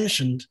Roshana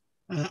mentioned,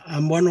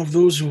 I'm one of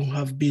those who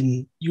have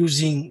been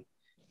using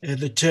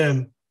the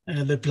term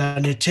the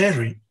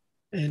planetary,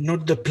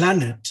 not the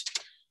planet.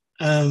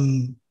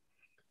 And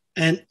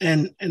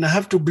I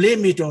have to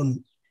blame it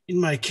on, in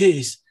my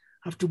case,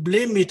 I have to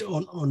blame it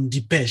on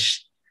Dipesh,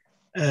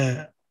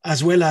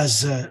 as well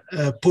as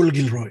Paul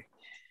Gilroy.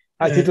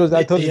 I thought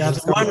they are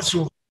the ones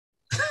who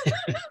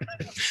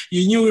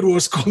you knew it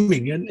was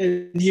coming, and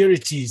here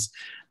it is.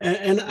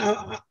 And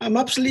I'm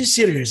absolutely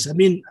serious. I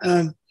mean,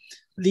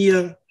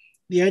 the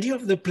idea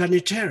of the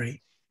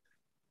planetary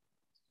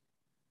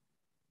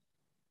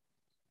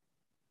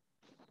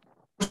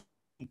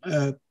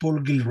Paul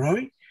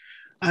Gilroy.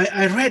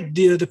 I read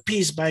the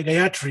piece by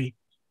Gayatri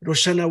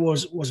Roshana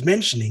was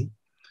mentioning.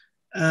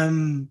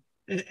 And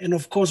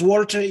of course,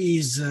 Walter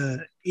is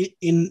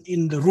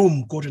in the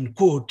room, quote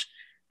unquote.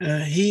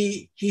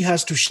 He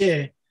has to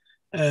share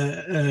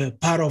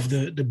part of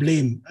the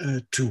blame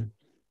too.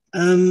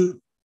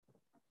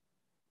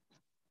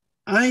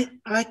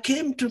 I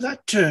came to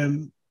that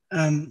term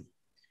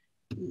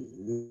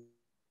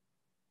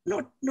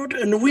not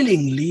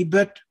unwillingly,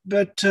 but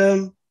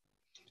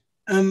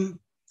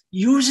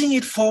using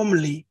it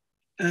formally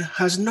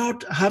has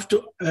not, have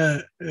to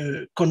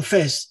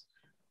confess,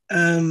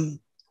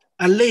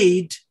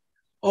 allayed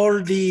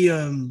all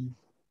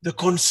the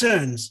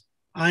concerns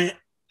I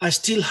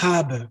still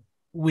harbor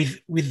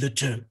with the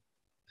term.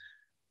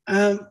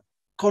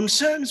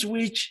 Concerns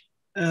which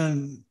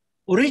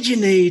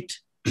originate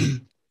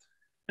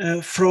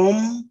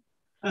from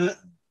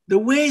the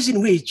ways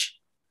in which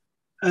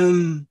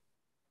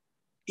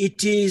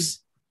it is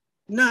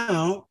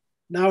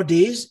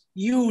nowadays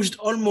used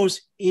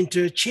almost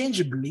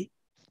interchangeably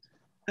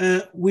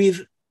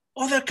with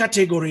other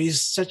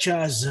categories such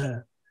as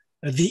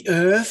the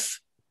earth,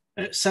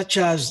 such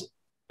as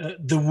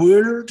the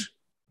world,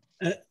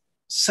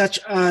 such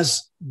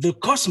as the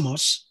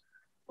cosmos,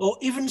 or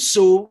even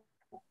so,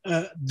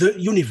 the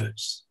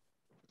universe.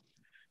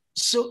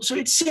 So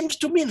it seems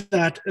to me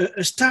that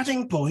a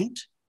starting point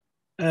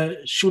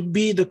should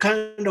be the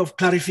kind of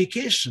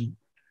clarification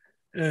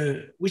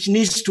which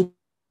needs to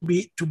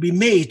be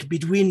made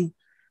between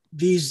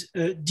these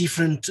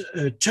different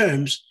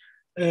terms.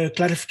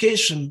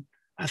 Clarification,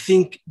 I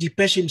think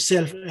Dipesh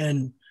himself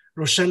and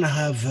Roshana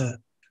have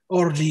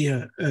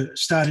already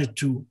started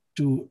to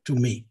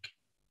make.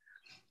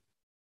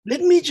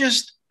 Let me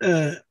just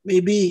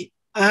maybe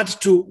add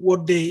to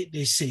what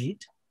they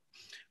said.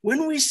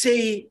 When we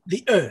say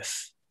the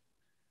earth,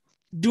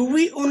 do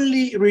we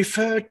only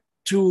refer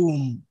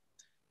to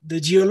the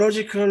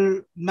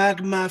geological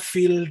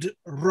magma-filled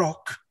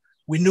rock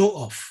we know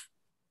of?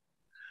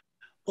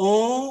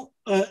 Or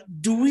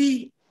do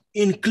we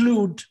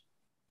include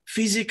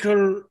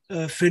physical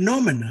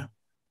phenomena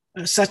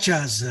such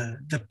as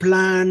the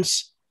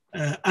plants,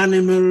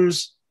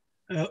 animals,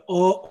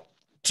 or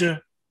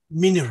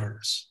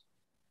minerals?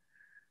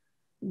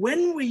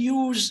 When we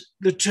use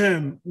the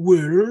term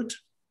world,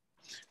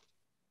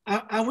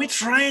 are we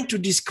trying to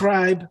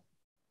describe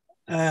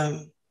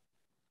an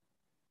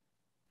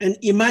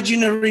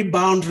imaginary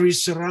boundary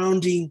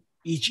surrounding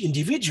each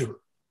individual?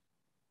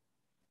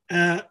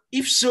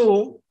 If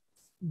so,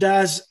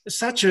 does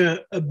such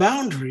a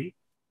boundary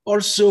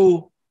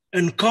also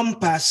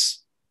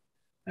encompass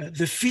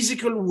the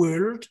physical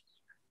world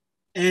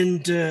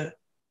and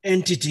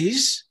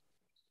entities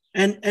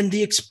and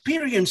the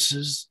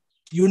experiences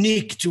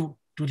unique to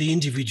the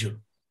individual?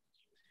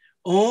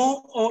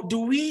 Or do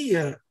we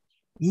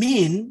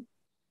mean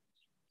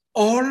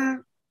all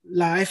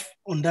life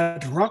on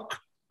that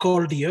rock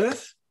called the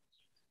earth,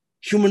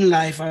 human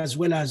life as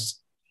well as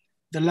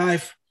the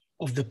life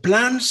of the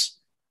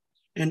plants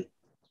and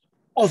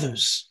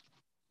others?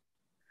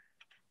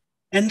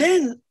 And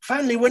then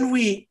finally, when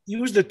we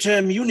use the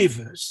term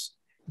universe,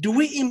 do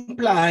we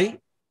imply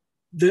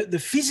the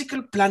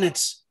physical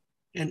planets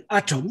and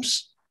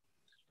atoms,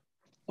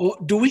 or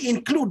do we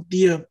include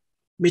the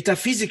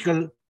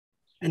metaphysical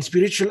and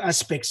spiritual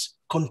aspects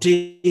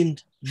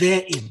contained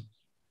therein?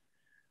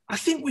 I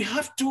think we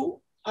have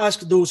to ask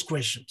those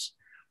questions,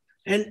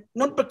 and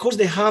not because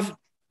they have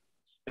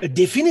a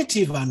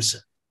definitive answer,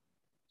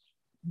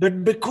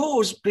 but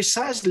because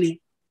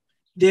precisely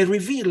they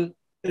reveal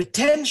a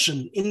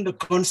tension in the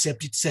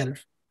concept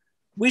itself,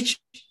 which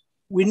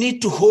we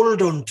need to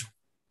hold on to,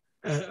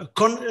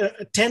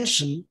 a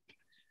tension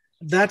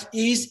that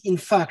is, in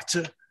fact,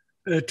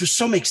 to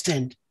some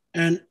extent,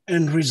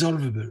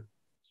 unresolvable.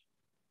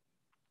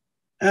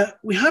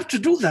 We have to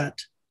do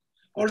that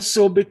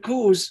also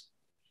because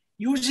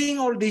using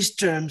all these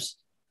terms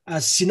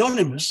as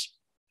synonymous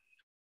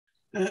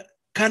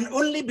can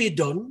only be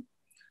done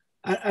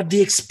at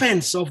the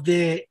expense of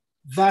their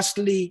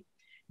vastly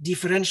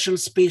differential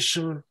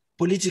spatial,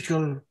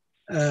 political,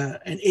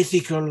 and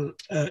ethical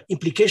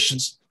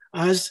implications,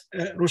 as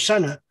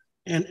Roshana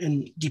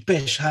and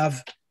Dipesh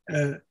have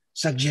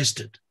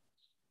suggested.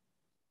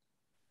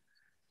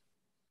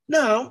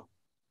 Now,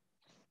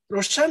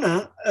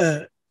 Roshana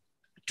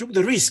took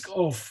the risk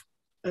of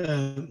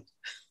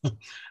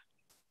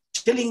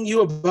telling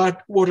you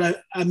about what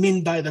I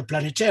mean by the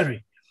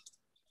planetary.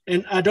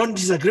 And I don't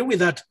disagree with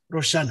that,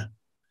 Roshana.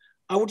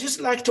 I would just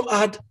like to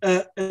add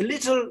a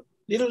little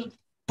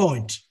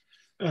point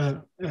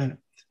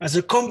as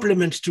a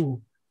complement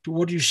to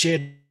what you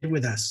shared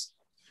with us.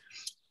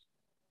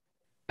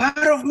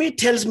 Part of me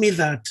tells me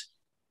that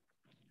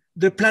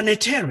the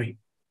planetary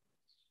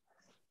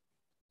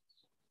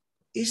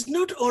is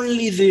not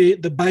only the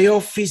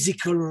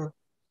biophysical,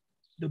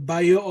 the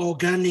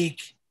bioorganic,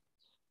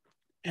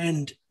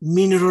 and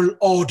mineral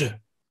order,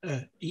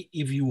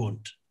 if you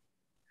want.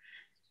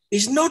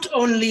 It's not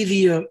only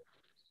the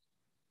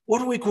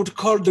what we could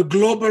call the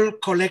global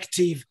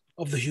collective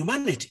of the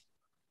humanity.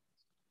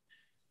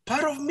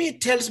 Part of me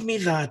tells me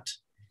that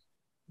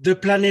the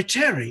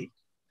planetary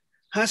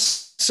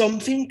has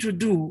something to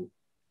do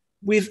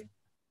with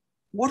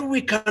what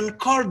we can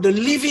call the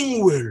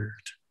living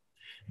world.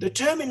 The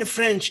term in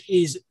French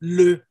is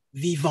le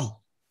vivant.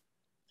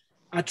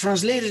 I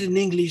translated in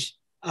English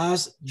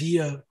as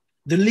the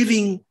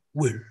living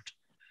world.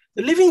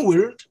 The living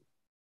world,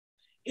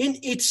 in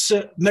its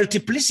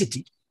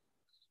multiplicity,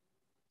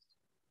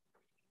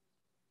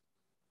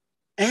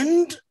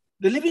 and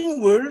the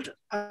living world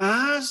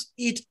as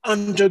it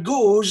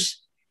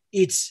undergoes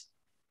its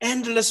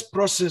endless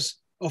process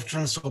of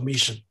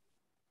transformation.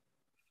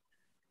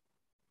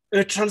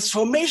 A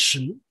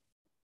transformation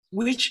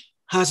which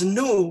has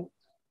no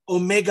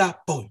omega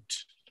point.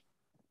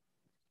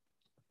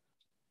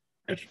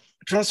 A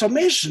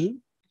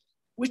transformation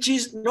which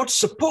is not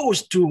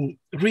supposed to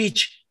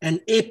reach an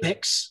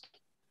apex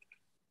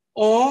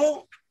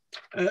or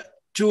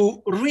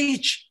to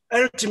reach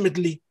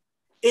ultimately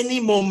any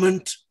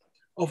moment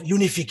of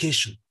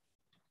unification.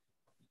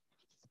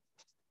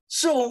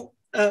 So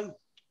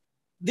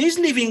this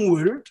living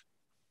world,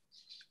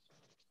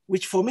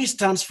 which for me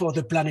stands for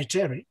the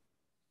planetary,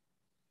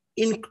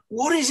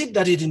 what is it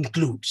that it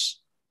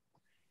includes?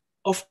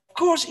 Of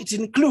course, it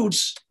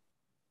includes,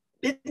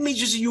 let me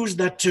just use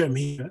that term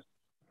here,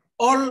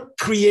 all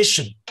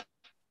creation,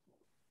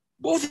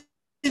 both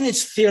in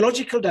its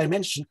theological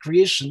dimension,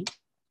 creation,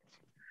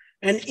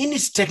 and in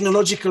its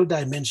technological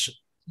dimension,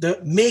 the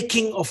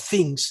making of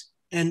things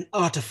and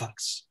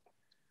artifacts.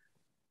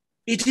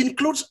 It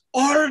includes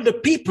all the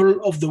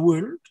people of the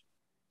world,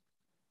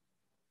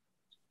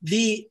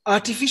 the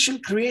artificial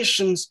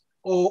creations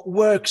or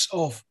works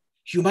of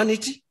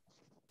humanity,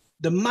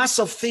 the mass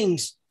of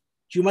things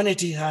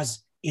humanity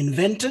has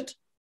invented,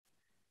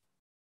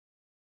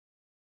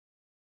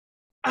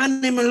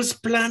 animals,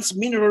 plants,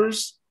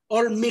 minerals,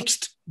 all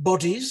mixed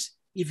bodies,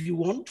 if you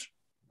want,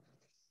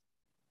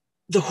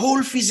 the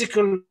whole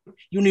physical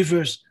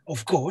universe,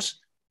 of course.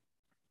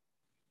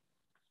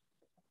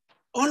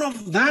 All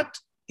of that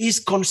is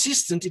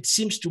consistent, it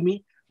seems to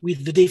me,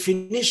 with the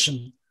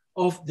definition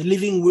of the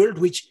living world,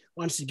 which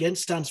once again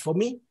stands for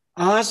me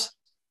as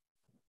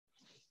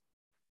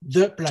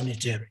the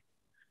planetary.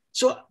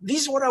 So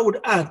this is what I would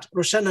add,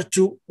 Roshana,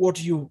 to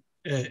what you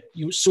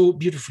so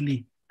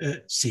beautifully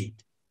said.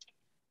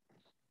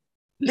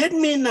 Let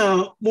me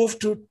now move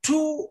to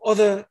two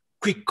other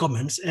quick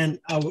comments and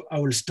I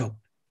will stop.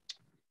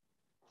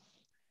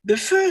 The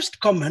first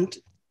comment,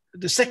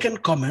 the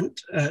second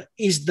comment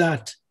is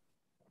that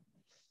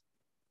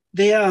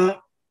there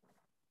are,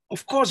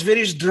 of course,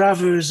 various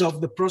drivers of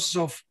the process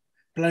of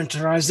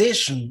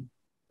planetarization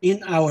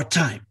in our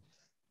time.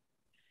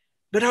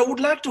 But I would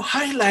like to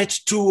highlight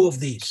two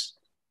of these.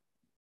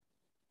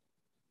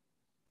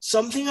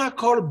 Something I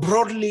call,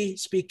 broadly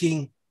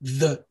speaking,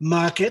 the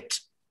market,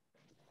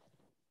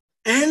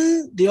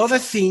 and the other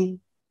thing,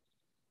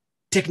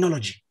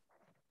 technology.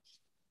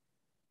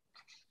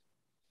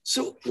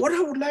 So what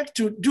I would like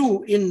to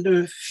do in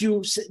the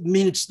few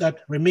minutes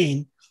that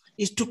remain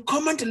is to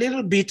comment a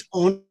little bit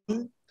on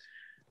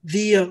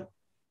the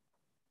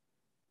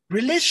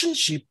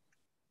relationship,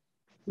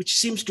 which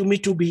seems to me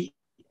to be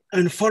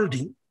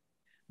unfolding,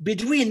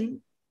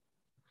 between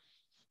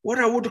what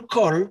I would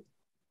call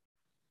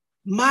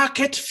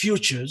market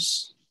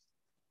futures,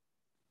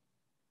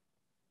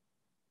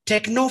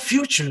 techno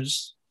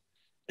futures,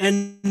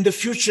 and the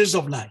futures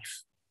of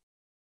life.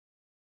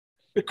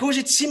 Because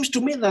it seems to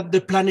me that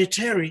the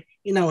planetary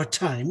in our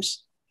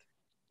times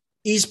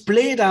is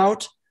played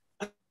out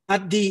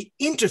at the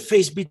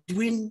interface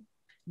between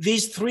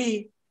these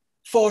three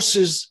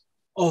forces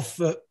of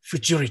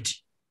futurity.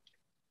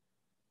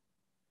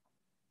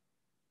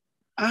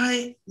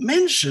 I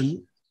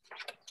mention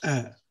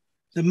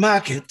the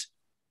market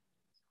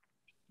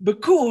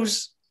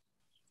because,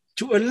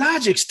 to a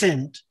large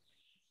extent,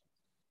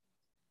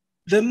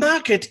 the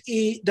market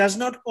does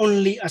not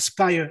only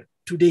aspire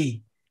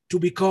today to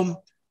become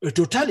a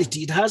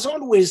totality, it has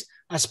always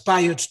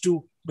aspired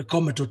to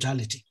become a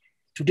totality.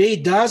 Today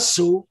it does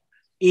so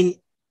in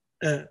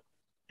an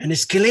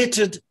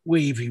escalated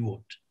way, if you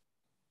want.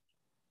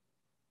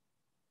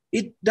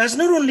 It does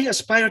not only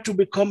aspire to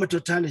become a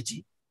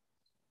totality,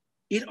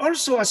 it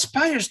also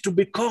aspires to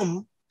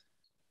become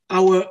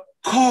our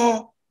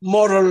core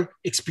moral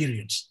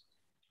experience,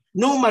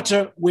 no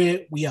matter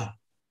where we are,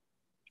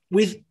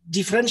 with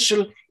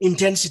differential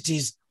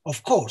intensities,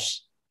 of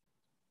course.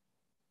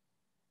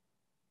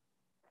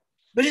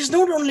 But it's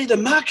not only the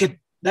market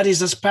that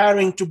is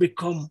aspiring to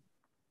become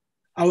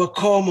our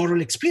core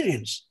moral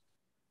experience.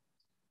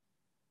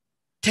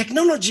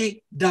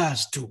 Technology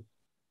does too.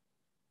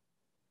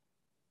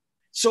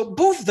 So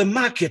both the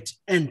market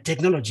and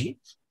technology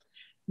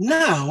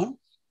now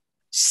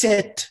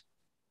set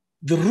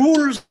the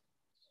rules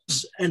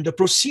and the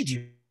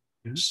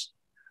procedures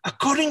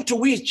according to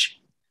which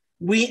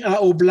we are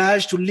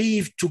obliged to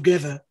live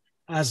together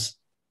as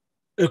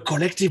a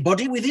collective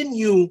body within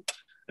new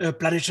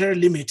planetary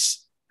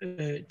limits.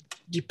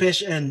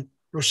 Dipesh and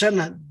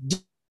Roshana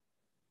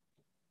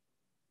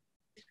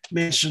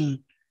mentioned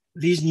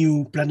these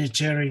new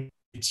planetary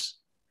limits.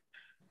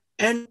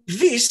 And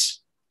this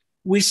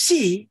we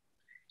see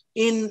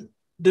in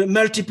the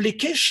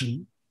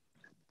multiplication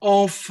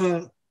of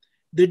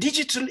the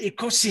digital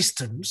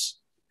ecosystems,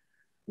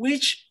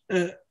 which,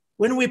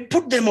 when we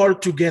put them all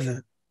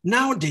together,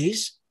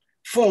 nowadays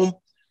form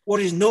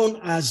what is known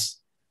as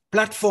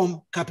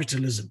platform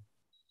capitalism.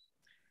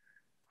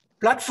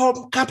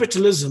 Platform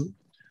capitalism,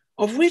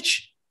 of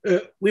which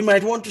we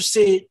might want to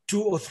say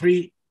 2 or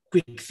 3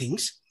 quick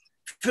things.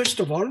 First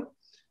of all, the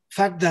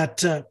fact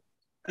that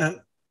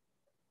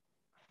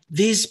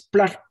these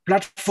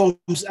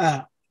platforms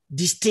are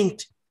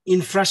distinct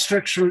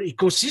infrastructural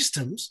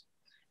ecosystems,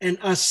 and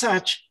as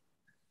such,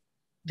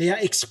 they are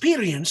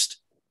experienced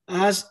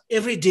as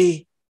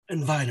everyday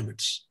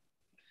environments.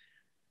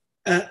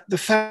 The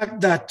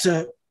fact that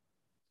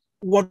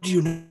what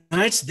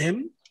unites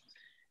them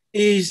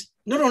is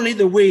not only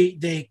the way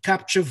they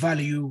capture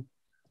value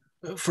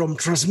from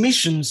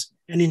transmissions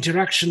and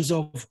interactions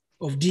of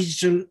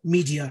digital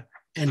media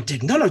and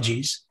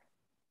technologies,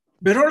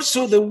 but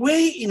also the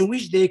way in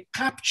which they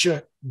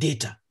capture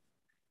data.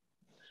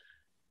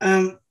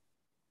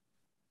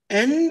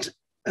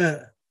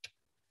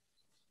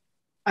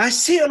 I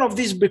say all of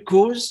this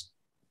because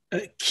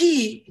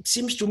key, it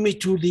seems to me,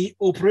 to the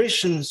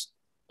operations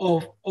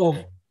of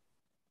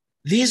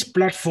these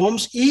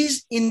platforms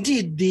is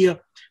indeed the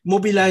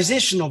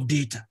mobilization of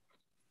data.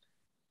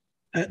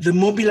 The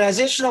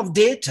mobilization of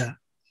data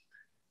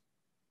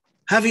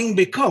having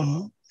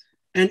become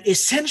an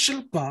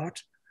essential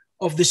part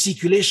of the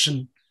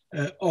circulation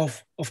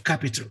of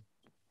capital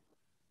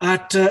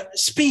at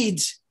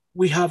speeds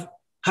we have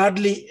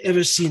hardly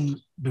ever seen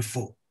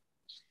before.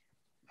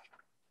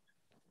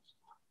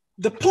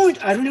 The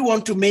point I really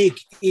want to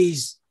make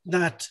is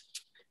that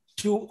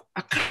to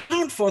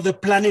account for the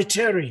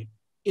planetary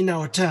in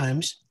our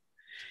times,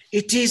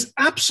 it is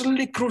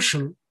absolutely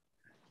crucial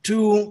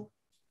to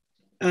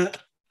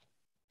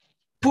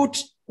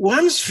put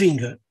one's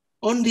finger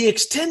on the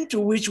extent to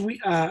which we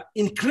are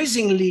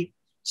increasingly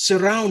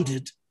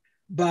surrounded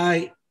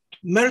by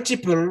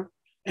multiple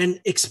and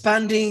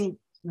expanding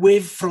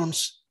wave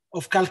fronts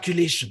of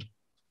calculation,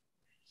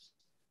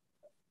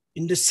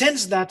 in the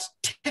sense that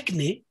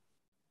techne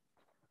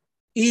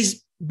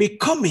is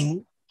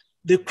becoming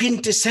the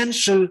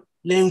quintessential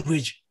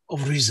language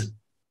of reason.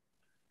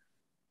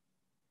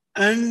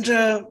 And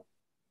the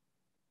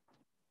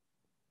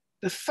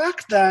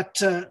fact that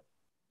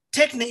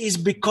techne is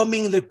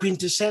becoming the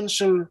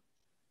quintessential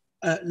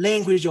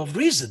language of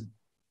reason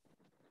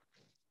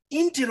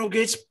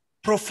interrogates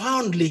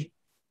profoundly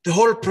the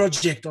whole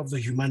project of the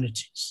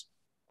humanities.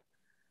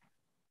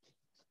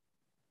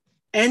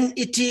 And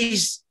it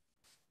is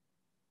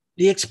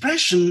the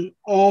expression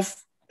of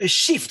a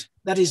shift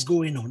that is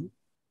going on,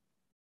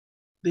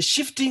 the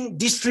shifting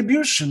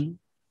distribution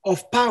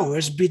of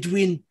powers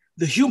between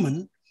the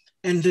human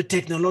and the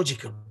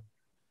technological.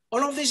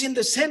 All of this in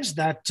the sense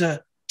that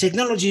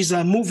technologies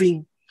are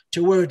moving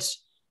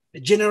towards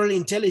general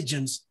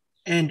intelligence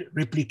and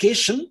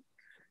replication,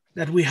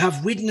 that we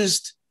have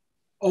witnessed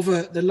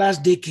over the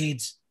last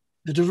decades,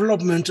 the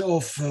development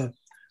of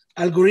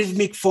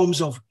algorithmic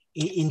forms of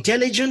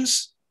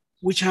intelligence,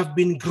 which have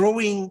been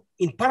growing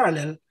in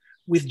parallel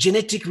with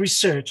genetic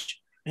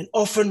research and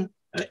often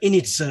in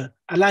its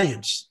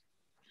alliance.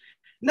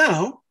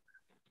 Now,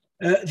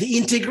 the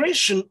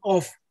integration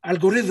of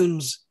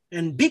algorithms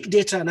and big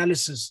data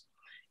analysis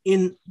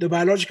in the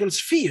biological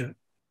sphere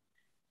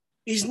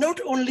is not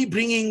only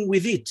bringing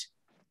with it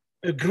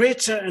a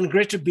greater and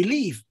greater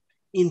belief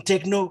in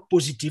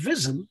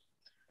techno-positivism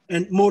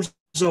and modes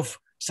of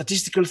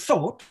statistical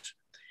thought,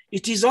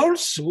 it is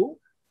also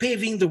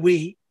paving the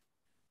way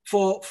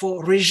for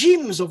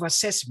regimes of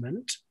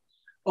assessment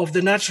of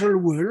the natural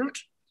world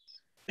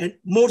and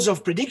modes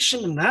of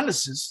prediction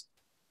analysis,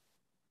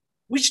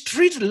 which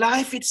treat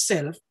life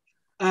itself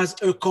as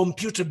a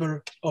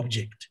computable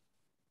object.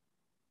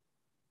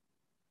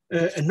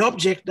 An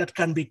object that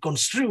can be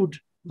construed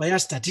via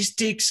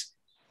statistics,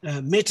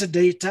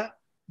 metadata,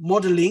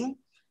 modeling,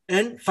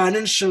 and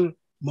financial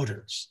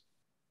models.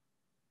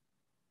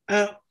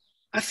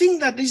 I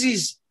think that this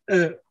is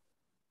a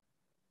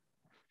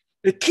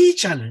key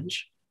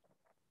challenge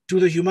to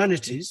the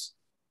humanities,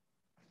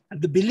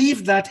 and the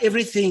belief that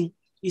everything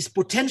is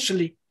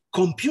potentially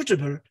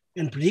computable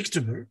and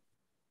predictable.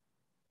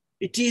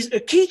 It is a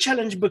key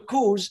challenge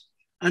because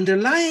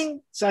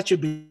underlying such a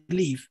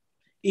belief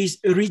is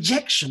a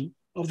rejection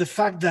of the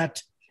fact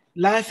that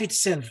life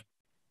itself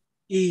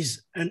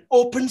is an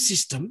open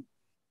system,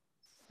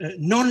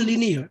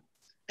 non-linear,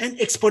 and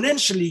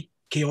exponentially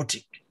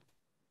chaotic.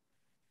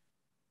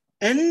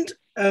 And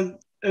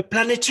a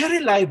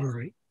planetary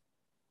library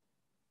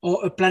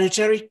or a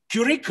planetary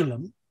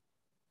curriculum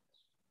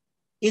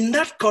in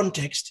that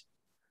context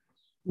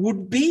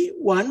would be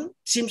one,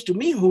 seems to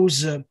me,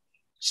 whose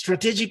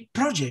strategic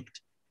project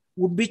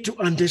would be to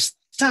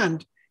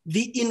understand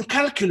the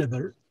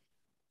incalculable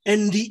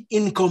and the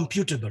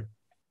incomputable.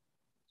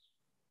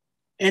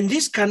 And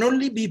this can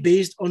only be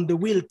based on the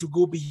will to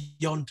go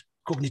beyond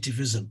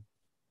cognitivism.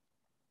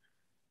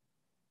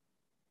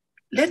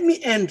 Let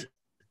me end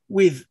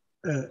with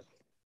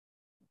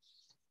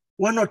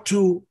one or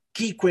two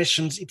key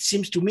questions, it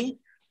seems to me,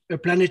 a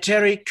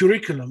planetary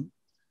curriculum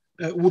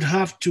would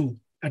have to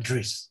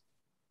address.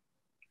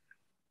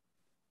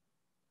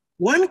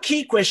 One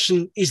key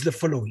question is the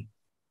following.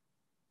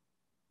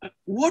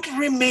 What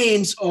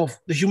remains of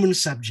the human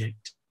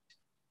subject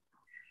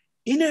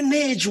in an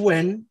age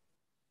when,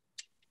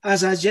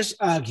 as I just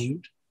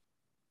argued,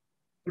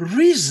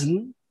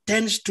 reason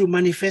tends to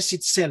manifest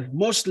itself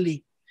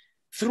mostly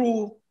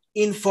through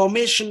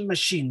information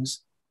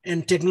machines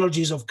and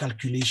technologies of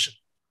calculation?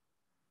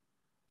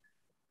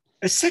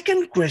 A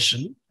second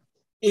question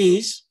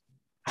is,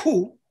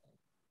 who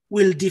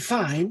will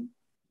define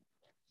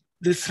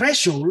the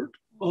threshold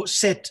or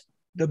set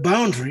the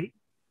boundary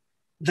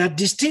that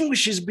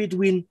distinguishes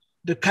between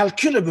the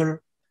calculable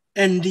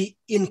and the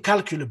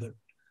incalculable,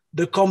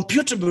 the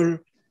computable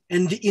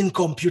and the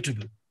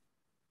incomputable?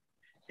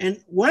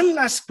 And one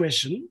last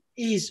question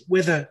is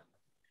whether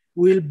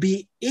we'll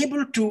be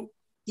able to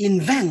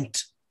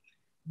invent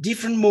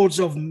different modes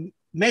of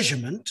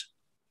measurement,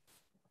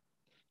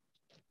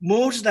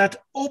 modes that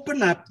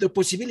open up the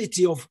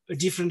possibility of a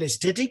different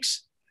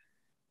aesthetics,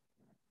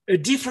 a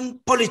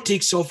different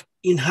politics of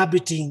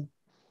inhabiting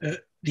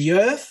the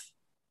earth,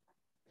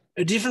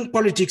 a different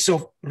politics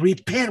of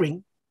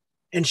repairing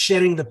and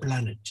sharing the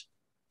planet.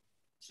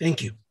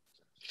 Thank you.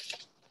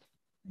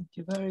 Thank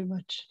you very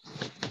much.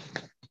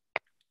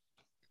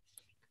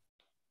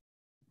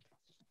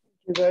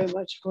 Thank you very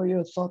much for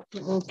your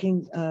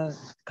thought-provoking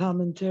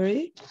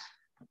commentary.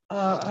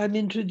 I'm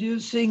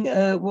introducing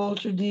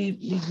Walter D.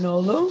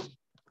 Mignolo,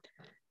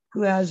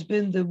 who has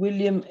been the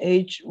William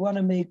H.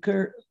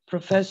 Wanamaker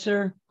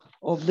Professor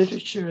of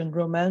Literature and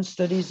Romance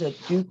Studies at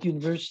Duke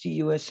University,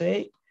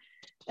 USA,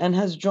 and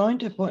has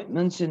joint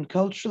appointments in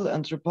cultural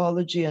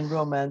anthropology and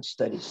romance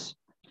studies.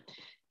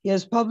 He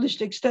has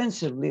published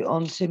extensively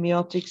on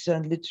semiotics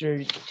and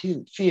literary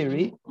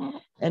theory,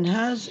 and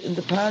has in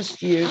the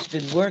past years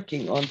been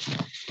working on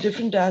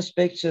different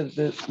aspects of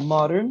the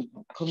modern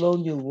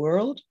colonial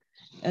world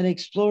and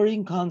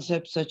exploring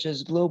concepts such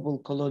as global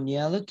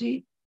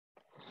coloniality,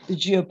 the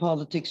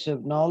geopolitics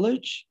of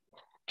knowledge,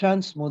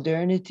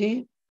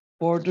 transmodernity,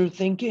 border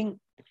thinking,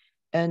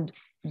 and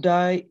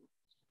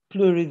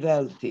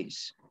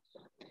pluralities.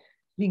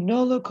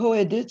 Mignolo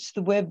co-edits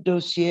the web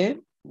dossier,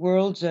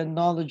 Worlds and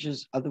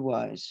Knowledges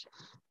Otherwise.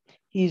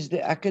 He is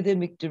the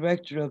academic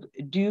director of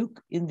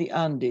Duke in the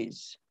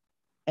Andes,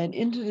 an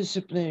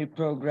interdisciplinary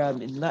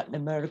program in Latin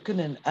American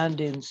and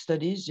Andean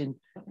studies in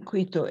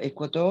Quito,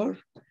 Ecuador,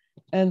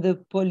 and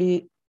the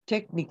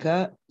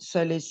Politecnica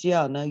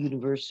Salesiana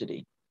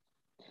University.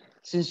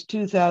 Since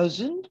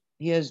 2000,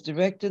 he has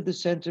directed the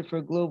Center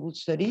for Global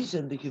Studies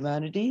and the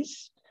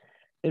Humanities,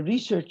 a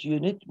research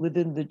unit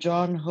within the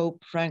John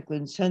Hope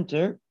Franklin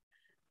Center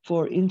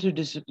for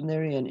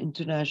Interdisciplinary and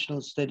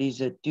International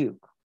Studies at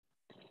Duke.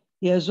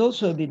 He has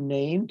also been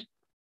named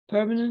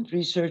Permanent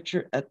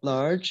Researcher at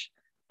Large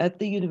at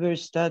the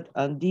Universidad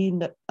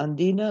Andina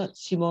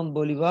Simón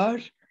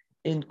Bolívar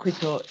in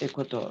Quito,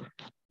 Ecuador.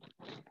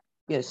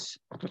 Yes,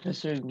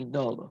 Professor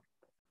Mignolo.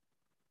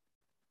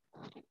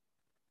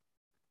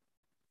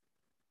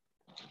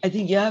 I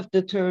think you have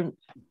to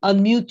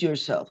unmute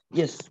yourself.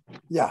 Yes.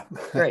 Yeah.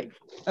 Great.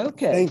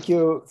 Okay. Thank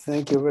you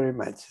very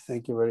much.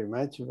 Thank you very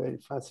much. Very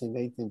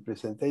fascinating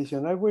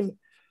presentation. I will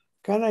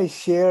Can I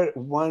share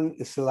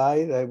one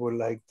slide? I would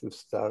like to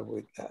start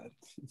with that,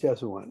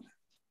 just one.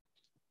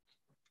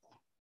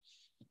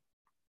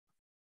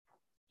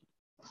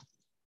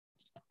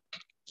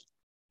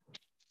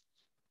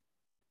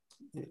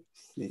 Let's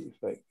see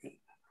if I can.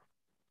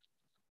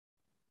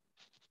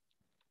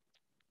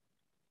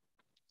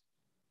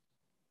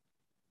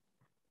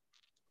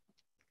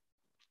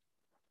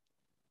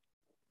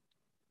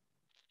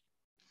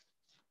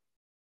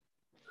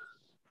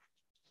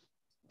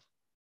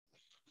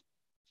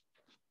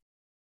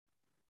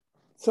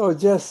 So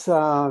just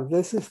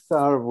let's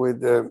start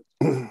with,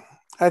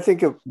 I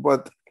think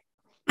what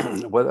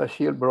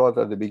Achille brought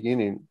at the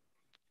beginning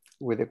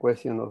with the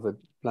question of the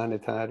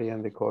planetary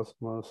and the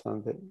cosmos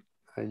and the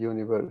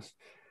universe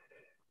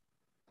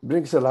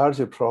brings a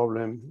larger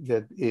problem,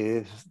 that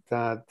is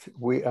that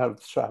we are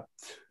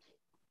trapped,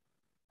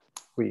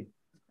 we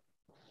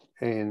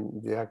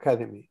in the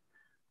academy,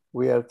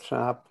 we are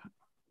trapped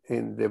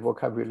in the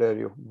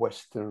vocabulary of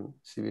Western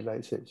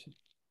civilization.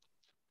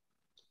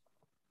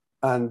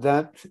 And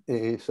that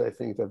is, I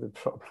think, that the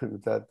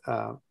problem that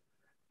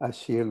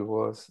Achille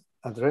was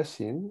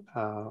addressing,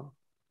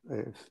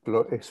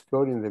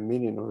 exploring the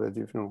meaning of the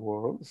different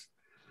worlds.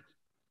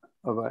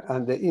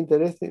 And the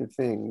interesting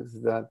things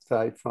that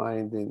I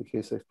find in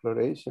his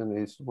exploration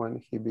is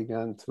when he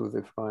began to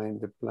define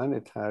the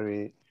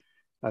planetary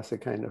as a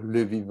kind of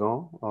le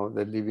vivant, or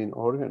the living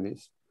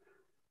organism.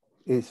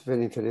 It's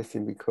very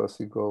interesting because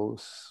it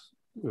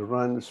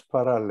runs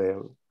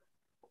parallel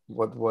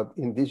what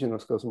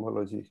indigenous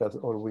cosmology has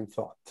always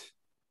thought.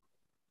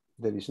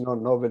 There is no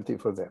novelty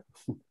for them.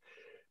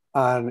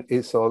 And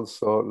it's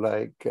also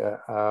like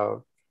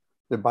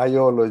the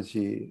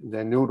biology, the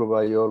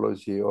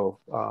neurobiology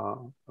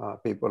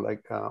of people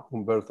like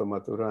Umberto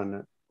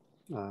Maturana,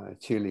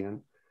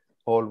 Chilean,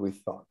 always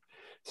thought.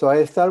 So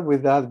I start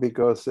with that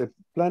because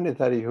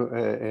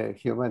planetary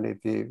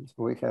humanity,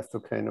 we have to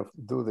kind of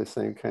do the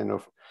same kind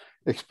of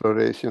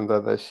exploration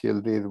that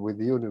Achille did with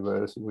the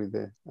universe, with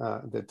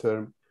the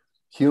term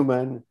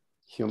human,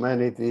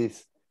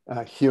 humanities,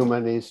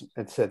 humanism,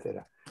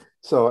 etc.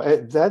 So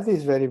that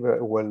is very,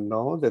 very well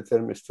known. The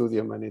term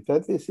Studia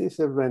Humanitatis is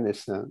a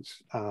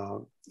Renaissance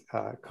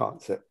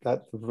concept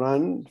that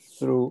ran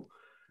through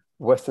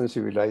Western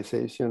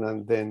civilization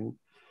and then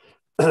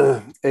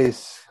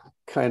is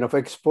kind of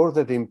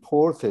exported,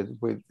 imported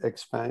with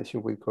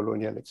expansion, with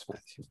colonial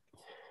expansion.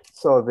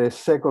 So the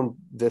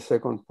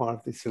second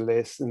part is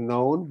less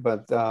known,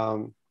 but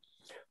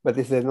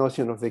it's the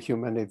notion of the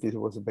humanities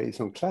was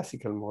based on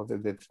classical model,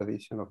 the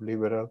tradition of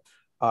liberal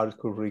art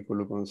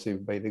curriculum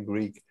conceived by the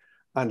Greek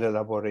and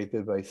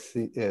elaborated by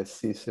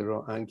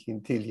Cicero and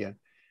Quintilian,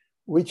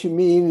 which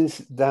means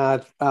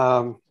that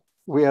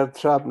we are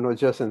trapped not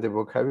just in the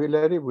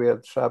vocabulary, we are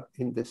trapped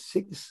in the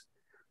 6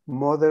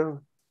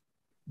 modern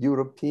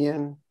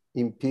European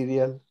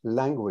imperial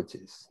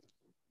languages: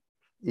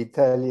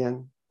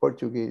 Italian,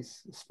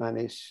 Portuguese,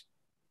 Spanish,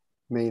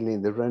 mainly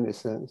in the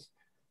Renaissance,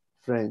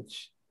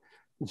 French,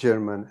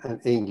 German,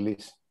 and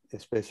English,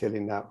 especially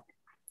now.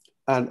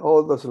 And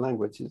all those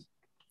languages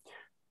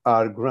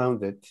are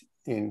grounded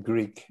in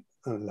Greek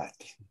and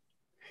Latin.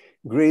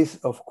 Greece,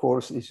 of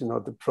course, is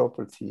not the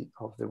property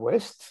of the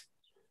West.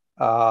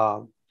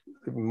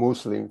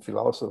 Muslim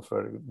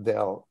philosophers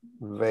dealt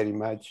very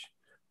much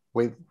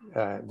with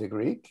the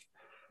Greek.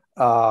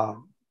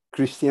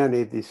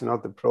 Christianity is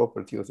not the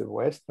property of the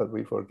West, but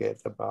we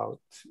forget about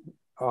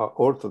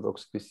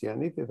Orthodox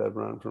Christianity that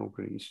ran from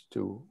Greece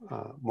to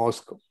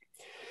Moscow.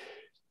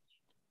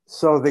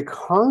 So the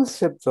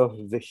concept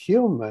of the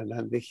human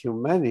and the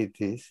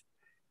humanities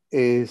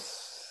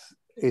is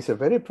a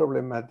very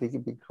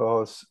problematic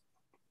because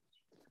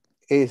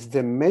it's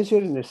the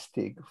measuring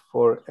stick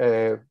for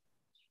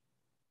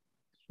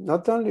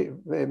not only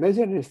a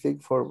measuring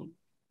stick for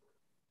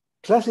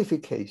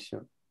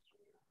classification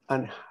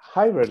and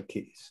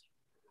hierarchies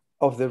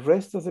of the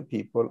rest of the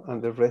people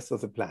and the rest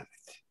of the planet.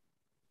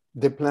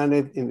 The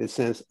planet in the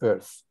sense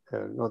Earth,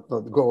 not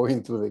go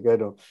into the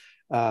ghetto,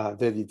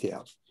 the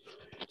details.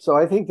 So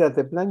I think that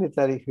the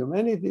planetary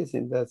humanities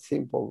in that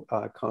simple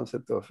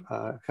concept of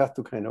have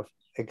to kind of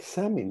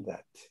examine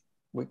that.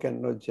 We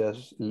cannot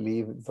just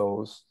leave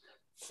those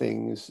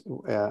things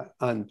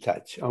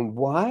untouched. And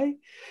why?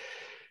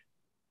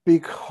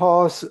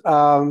 Because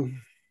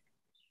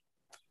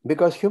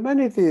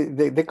humanity,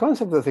 the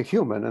concept of the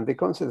human and the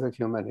concept of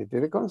humanity,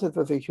 the concept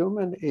of the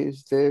human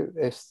is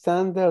the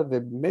standard, the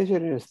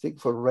measuring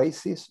stick for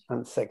racism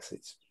and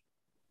sexism.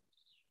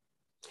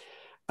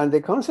 And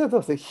the concept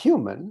of the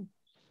human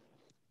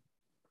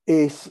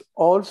is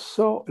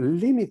also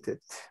limited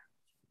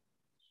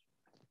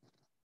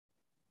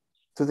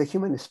to the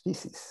human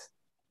species.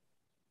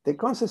 The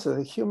concept of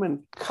the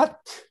human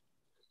cut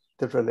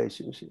the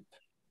relationship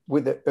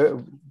with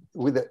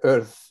the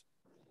earth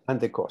and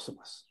the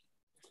cosmos.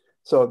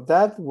 So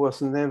that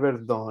was never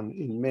done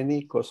in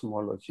many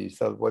cosmologies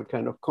that were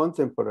kind of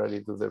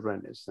contemporary to the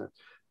Renaissance.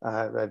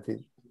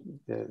 The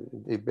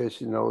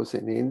best knows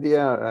in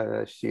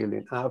India, still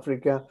in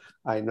Africa,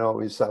 I know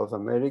in South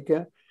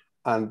America,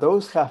 and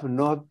those have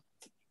not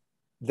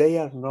They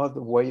are not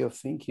a way of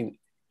thinking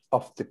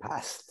of the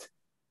past.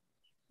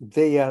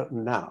 They are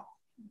now.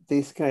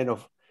 This kind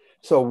of,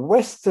 so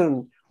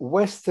Western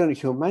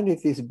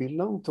humanities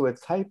belong to a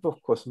type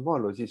of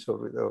cosmology, so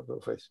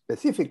of a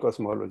specific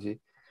cosmology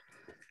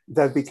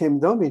that became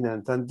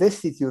dominant and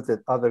destituted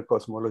other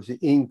cosmology,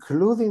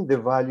 including the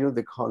value of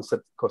the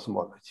concept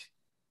cosmology.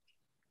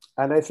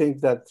 And I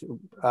think that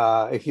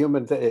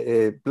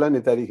a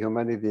planetary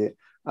humanity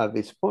at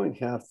this point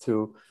have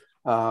to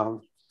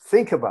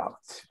think about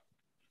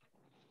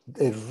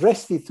the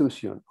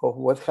restitution of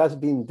what has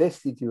been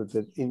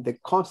destituted in the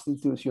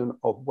constitution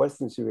of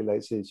Western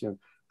civilization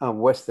and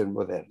Western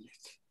modernity.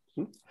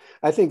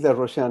 I think that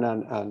Roshana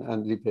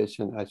and Dipesh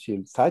and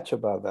Achille touch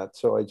about that.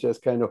 So I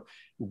just kind of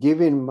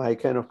giving my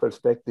kind of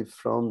perspective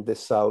from the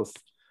south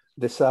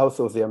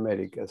of the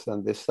Americas.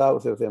 And the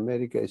south of the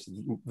Americas is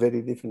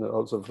very different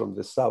also from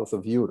the south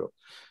of Europe.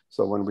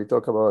 So when we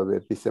talk about the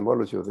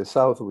epistemology of the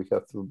south, we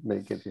have to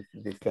make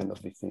this kind of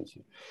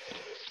distinction.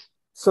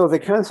 So the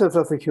concept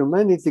of the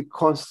humanity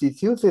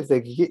constituted a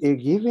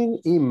given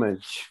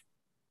image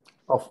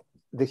of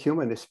the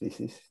human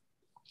species,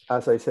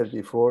 as I said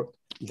before,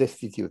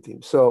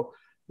 destituting. So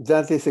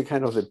that is a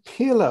kind of the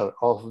pillar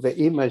of the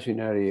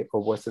imaginary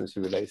of Western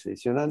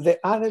civilization. And the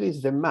other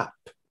is the map.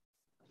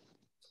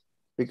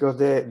 Because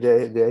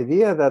the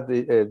idea that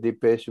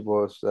Dipesh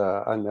was,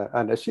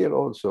 and Achille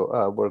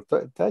also were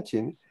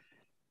touching,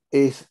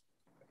 is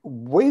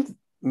with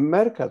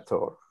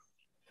Mercator,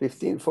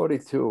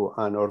 1542,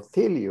 and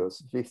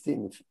Ortelius,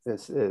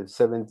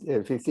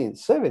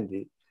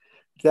 1570,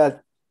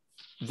 that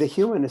the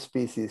human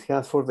species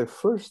has for the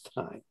first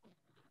time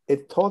a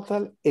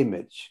total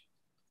image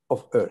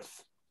of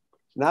Earth.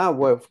 Now,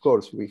 well, of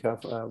course, we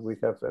have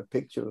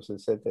pictures,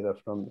 etc.,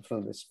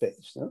 from the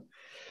space. No?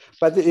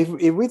 But if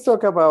we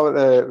talk about,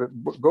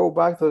 go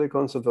back to the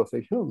concept of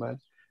the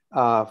human,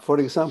 for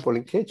example,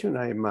 in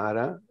Quechua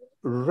Aymara,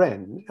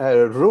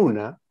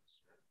 Runa,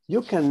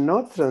 you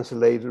cannot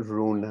translate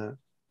Runa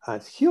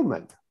as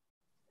human,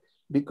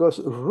 because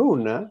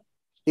Runa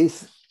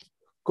is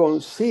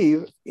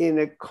conceived in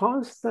a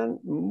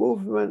constant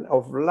movement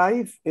of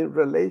life in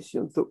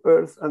relation to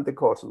Earth and the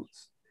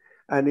cosmos.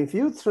 And if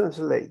you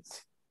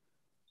translate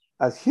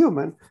as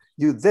human,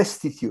 you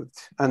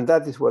destitute, and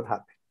that is what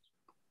happened.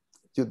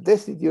 You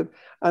destitute,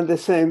 and the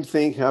same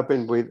thing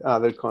happened with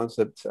other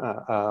concepts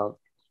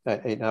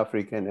in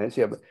Africa and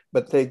Asia.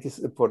 But take this,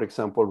 for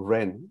example,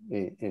 Ren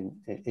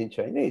in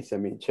Chinese. I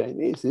mean,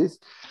 Chinese is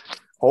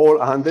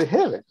all under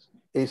heaven.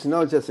 It's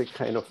not just a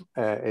kind of,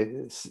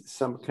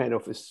 some kind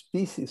of a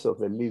species of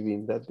the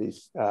living that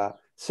is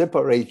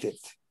separated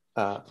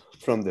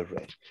from the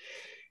Ren.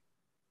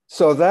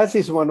 So that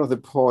is one of the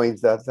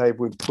points that I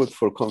would put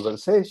for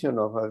conversation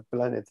of a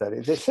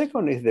planetary. The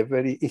second is the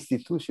very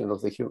institution of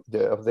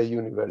the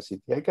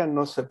university. I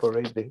cannot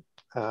separate the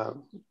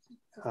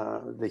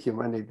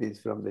humanities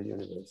from the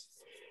university.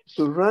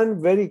 To run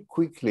very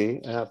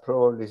quickly,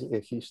 probably a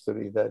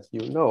history that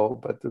you know,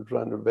 but to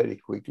run very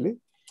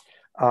quickly,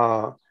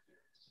 the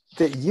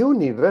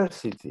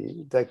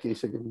university, that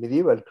is a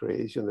medieval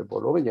creation, the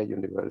Bologna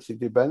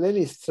University, but then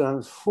it's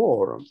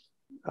transformed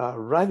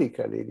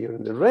radically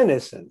during the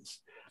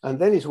Renaissance. And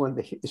then is when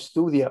the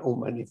Studia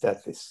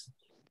Humanitatis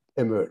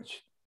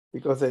emerged,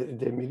 because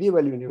the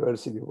medieval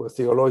university was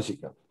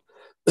theological.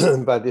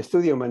 But the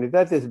Studia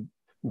Humanitatis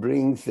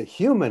brings the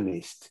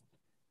humanist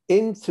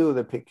into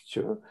the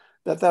picture,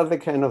 that are the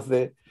kind of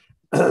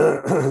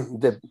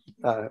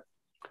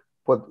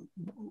what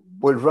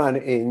will run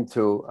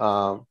into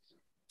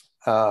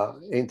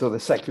the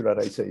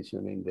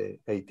secularization in the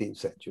 18th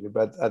century.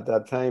 But at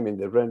that time, in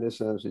the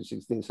Renaissance, in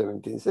 16th,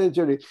 17th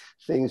century,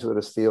 things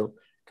were still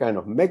kind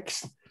of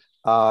mixed.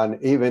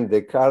 And even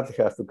Descartes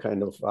has to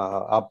kind of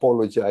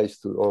apologize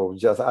to, or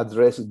just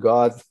address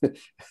God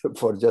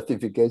for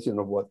justification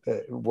of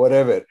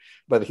whatever,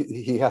 but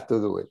he had to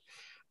do it.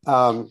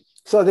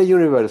 So the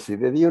University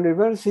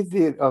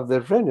of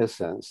the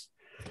Renaissance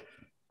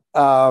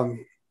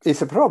is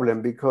a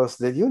problem, because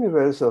the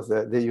University of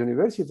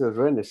the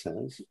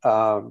Renaissance,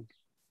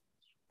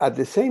 at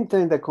the same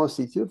time that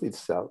constitutes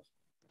itself,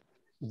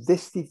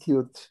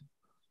 destitute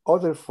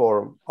other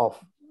form of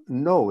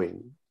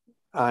knowing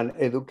and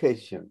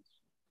education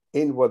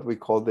in what we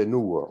call the New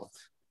World.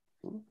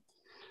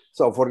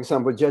 So for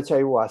example,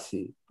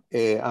 Yachayhuasi,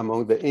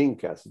 among the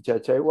Incas,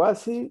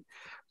 Yachayhuasi,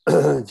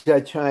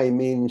 Yachay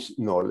means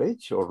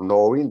knowledge or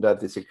knowing,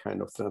 that is a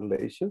kind of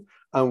translation,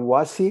 and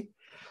Huasi,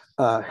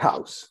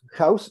 house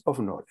of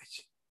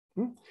knowledge.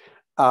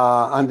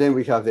 And then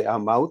we have the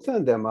Amauta,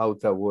 and the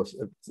Amauta was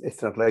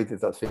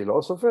translated as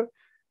philosopher.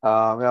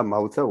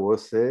 Amauta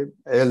was an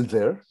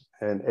elder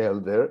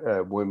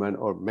women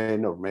or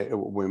men or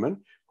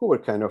women who were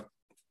kind of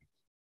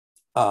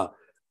a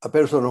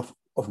person of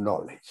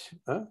knowledge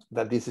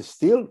that is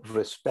still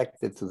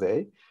respected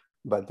today,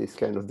 but is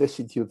kind of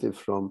destituted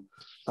from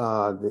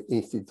the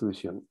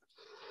institution.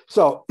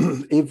 So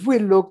if we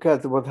look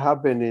at what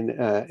happened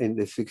in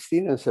the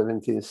 16th and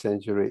 17th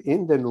century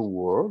in the New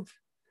World,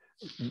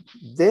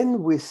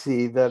 then we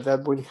see that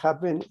that will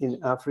happen in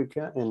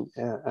Africa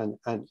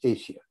and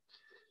Asia.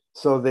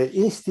 So the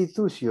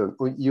institution,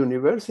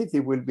 university,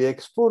 will be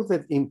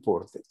exported,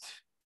 imported,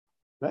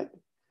 right?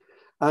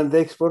 And the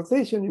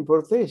exportation,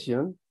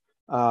 importation,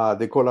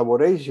 the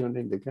collaboration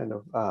in the kind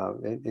of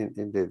in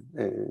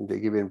the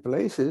given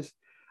places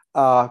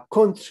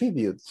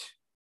contribute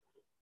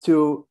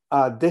to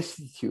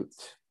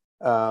destitute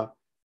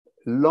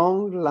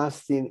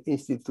long-lasting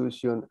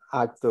institution,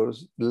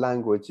 actors,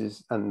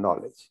 languages, and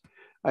knowledge.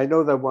 I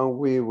know that when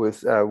we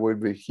will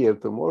be here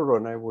tomorrow,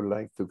 and I would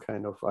like to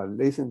kind of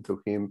listen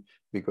to him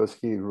because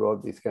he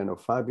wrote this kind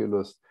of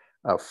fabulous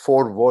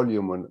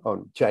 4-volume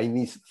on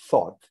Chinese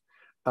thought.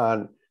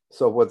 And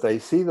so what I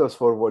see those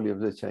 4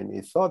 volumes of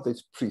Chinese thought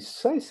is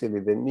precisely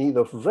the need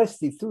of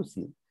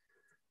restituting,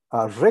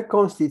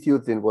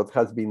 reconstituting what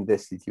has been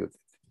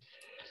destituted.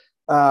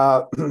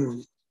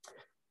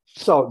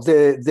 So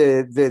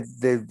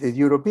the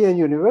European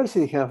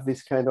university have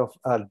this kind of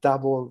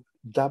double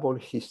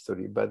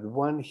history, but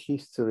one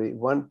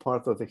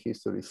part of the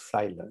history is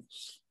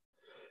silence.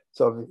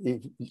 So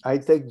if I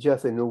take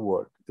just the New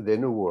World.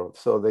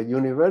 So the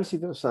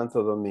University of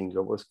Santo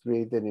Domingo was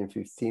created in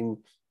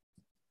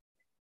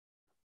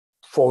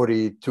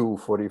 1542,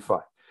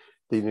 45.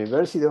 The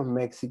University of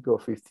Mexico,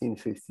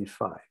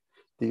 1555.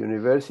 The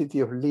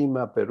University of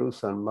Lima, Peru,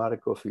 San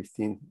Marcos,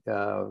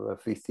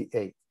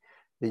 1558.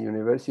 The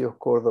University of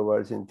Cordoba,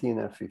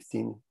 Argentina,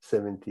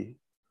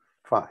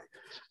 1575.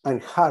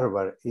 And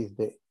Harvard is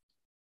the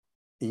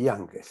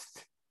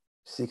youngest,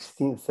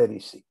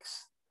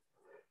 1636.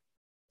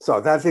 So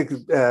that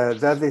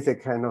is a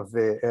kind of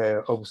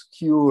the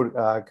obscure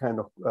kind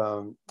of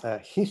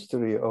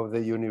history of the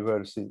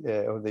university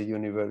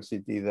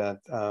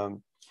that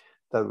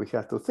that we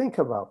have to think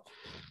about,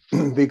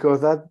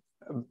 because that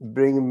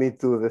brings me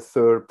to the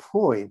third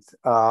point.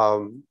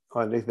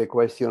 At least the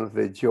question of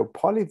the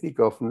geopolitics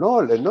of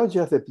knowledge, not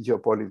just the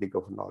geopolitics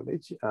of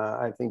knowledge.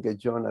 I think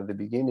John at the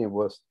beginning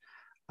was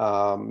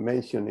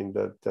mentioning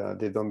that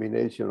the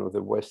domination of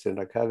the Western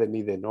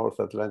Academy, the North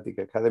Atlantic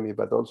Academy,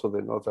 but also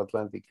the North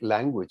Atlantic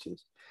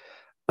languages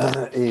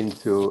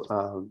into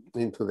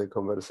the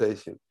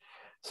conversation.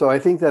 So I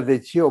think that the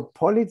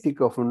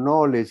geopolitics of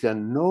knowledge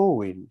and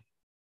knowing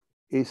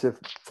is,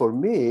 for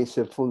me, is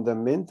a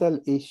fundamental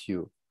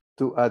issue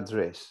to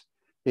address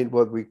in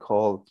what we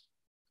call,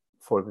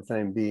 for the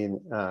time being,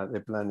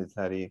 the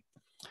Planetary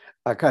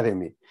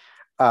Academy.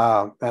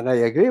 And I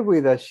agree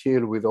with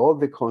Achille with all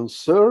the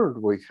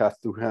concern we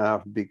have to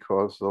have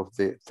because of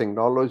the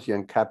technology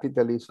and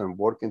capitalism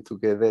working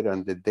together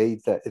and the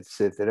data,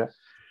 etc.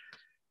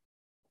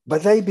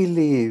 But I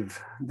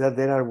believe that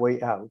there are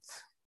way out.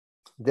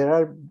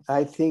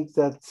 I think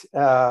that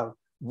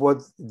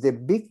what the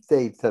big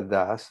data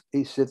does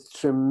is a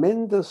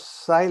tremendous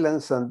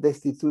silence and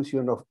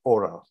destitution of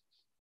oral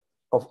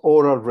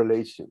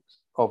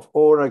relations, of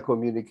oral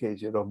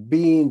communication, of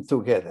being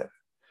together.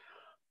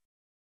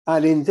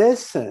 And in that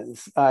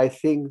sense, I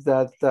think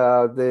that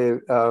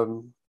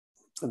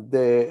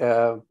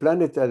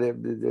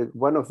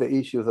one of the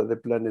issues that the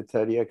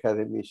Planetary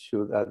Academy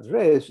should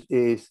address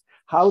is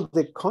how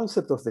the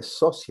concept of the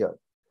social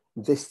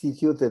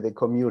destituted the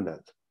communal.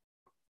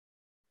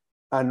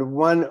 And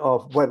one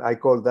of what I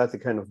call that a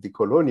kind of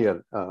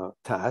decolonial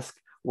task,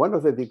 one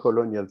of the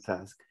decolonial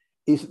tasks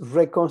is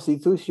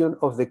reconstitution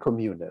of the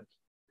communal,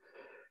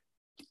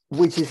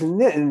 which is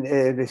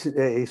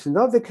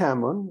not the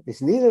common,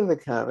 it's neither the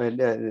common,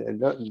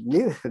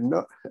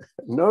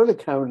 nor the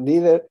common,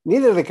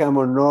 neither the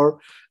common nor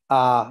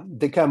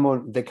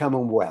the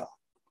commonwealth,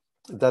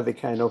 that the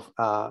kind of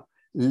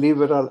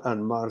liberal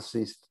and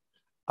Marxist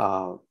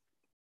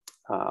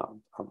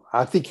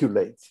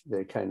articulate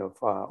the kind of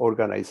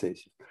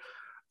organization.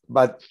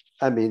 But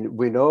I mean,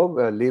 we know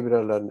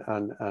liberal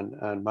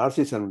and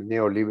Marxist and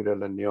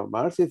neoliberal and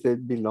neo-Marxist, they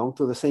belong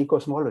to the same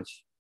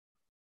cosmology.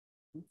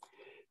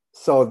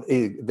 So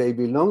they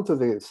belong to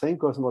the same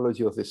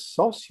cosmology of the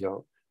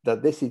social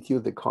that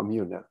destitute the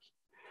communal.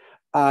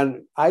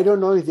 And I don't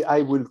know if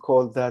I will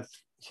call that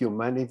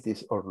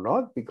humanities or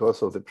not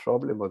because of the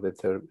problem of the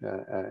term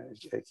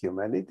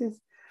humanities,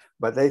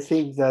 but I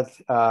think that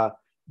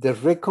the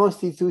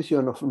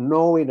reconstitution of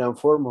knowing and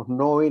form of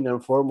knowing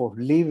and form of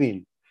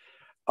living,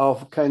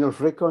 of kind of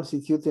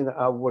reconstituting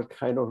our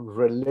kind of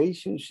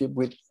relationship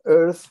with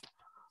Earth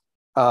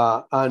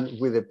and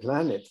with the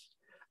planet.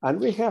 And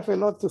we have a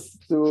lot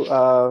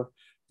to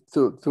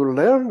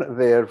learn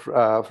there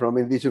from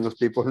indigenous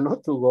people,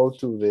 not to go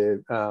to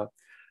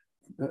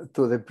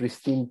the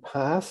pristine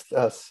past,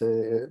 as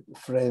a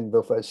friend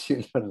of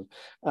Achille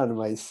and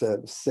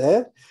myself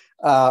said,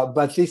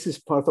 but this is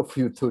part of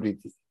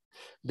futurity.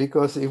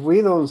 Because if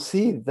we don't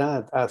see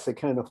that as a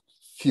kind of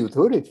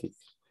futurity,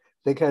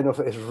 the kind of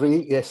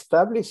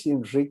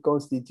re-establishing,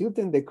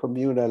 reconstituting the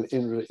communal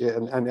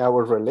and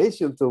our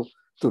relation to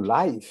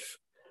life,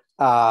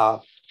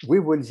 we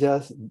will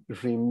just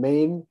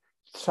remain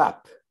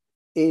trapped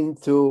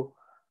into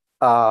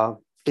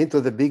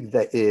the big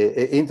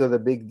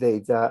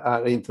data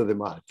and into the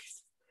market.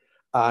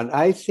 And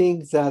I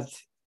think that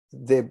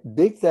the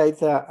big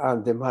data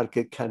and the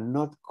market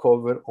cannot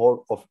cover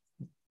all of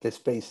the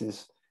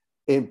spaces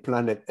in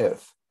planet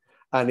Earth.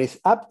 And it's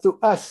up to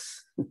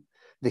us,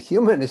 the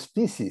human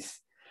species,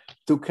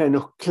 to kind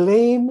of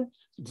claim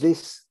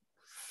this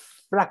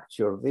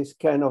fracture, this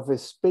kind of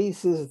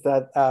spaces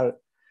that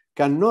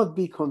cannot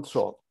be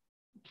controlled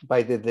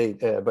by the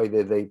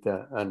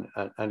data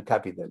and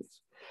capitalism.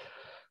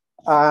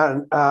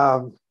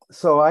 And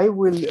so I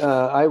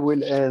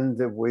will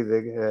end with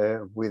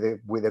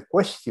a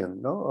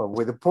question, no,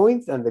 with a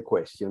point and the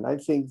question. I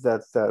think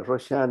that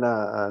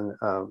Roshana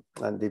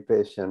and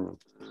Dipesh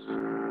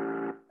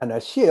and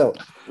Achille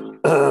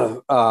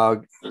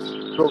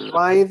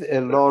provide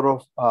a lot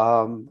of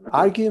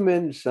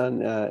arguments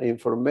and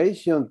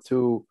information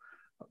to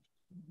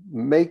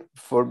make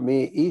for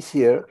me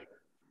easier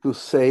to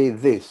say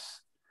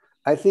this.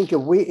 I think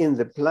we in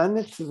the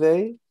planet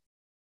today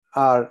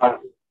are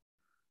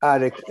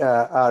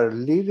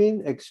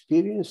living,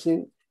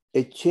 experiencing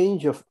a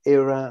change of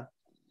era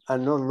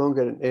and no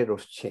longer an era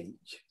of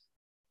change.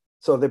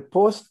 So the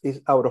post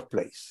is out of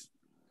place.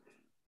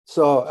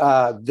 So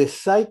the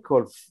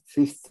cycle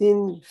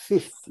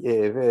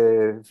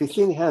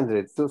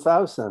 1500,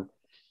 2000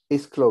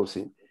 is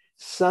closing.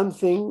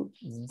 Something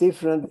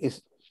different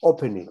is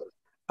opening.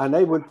 And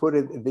I will put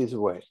it this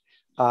way.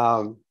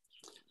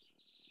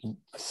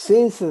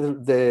 Since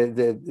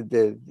the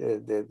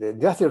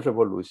Industrial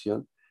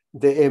Revolution,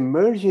 the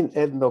emerging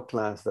ethno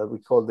class that we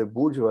call the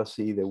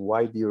bourgeoisie, the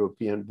white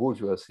European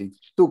bourgeoisie,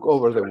 took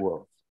over the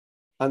world.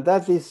 And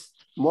that is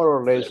more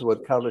or less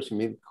what Carl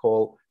Schmitt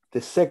called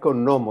the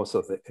second nomos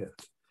of the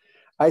earth.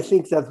 I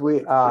think that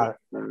we are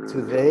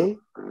today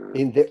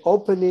in the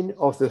opening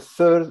of the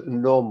third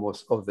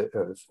nomos of the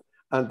earth.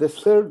 And the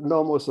third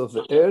nomos of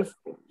the earth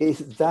is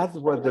that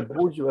what the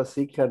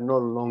bourgeoisie can no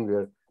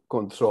longer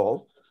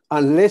control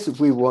unless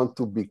we want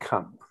to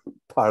become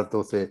part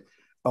of the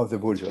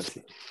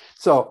bourgeoisie.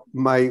 So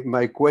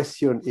my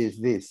question is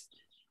this: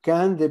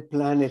 can the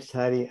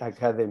Planetary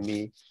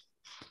Academy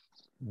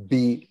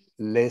be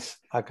less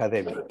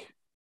academic?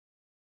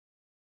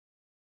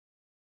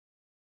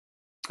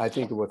 I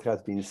think what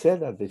has been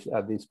said at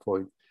this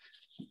point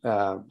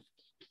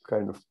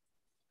kind of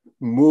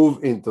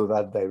move into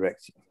that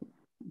direction.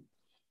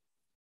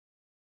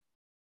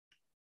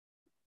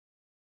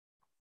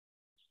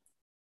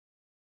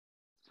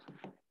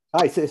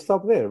 I say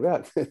stop there.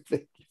 Yeah.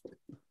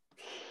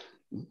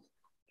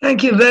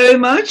 Thank you very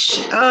much.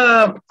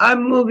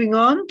 I'm moving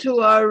on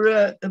to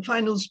our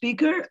final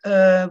speaker,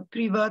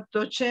 privat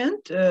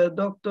docent,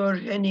 Dr.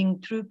 Henning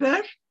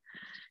Trüper,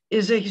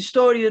 is a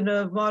historian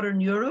of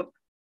modern Europe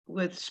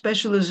with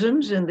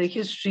specialisms in the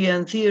history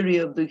and theory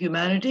of the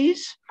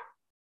humanities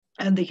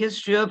and the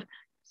history of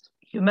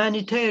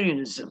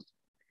humanitarianism.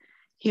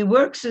 He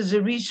works as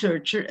a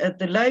researcher at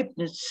the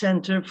Leibniz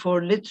Center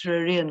for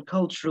Literary and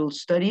Cultural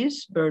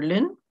Studies,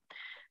 Berlin,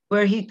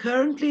 where he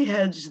currently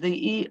heads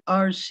the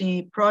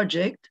ERC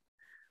project,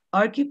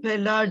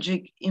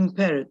 Archipelagic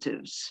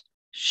Imperatives,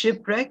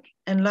 Shipwreck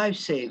and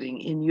Life-Saving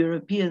in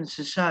European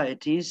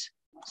Societies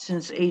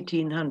since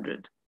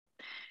 1800.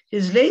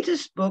 His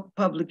latest book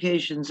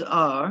publications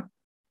are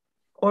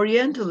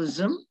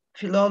Orientalism,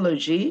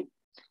 Philology,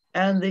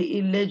 and the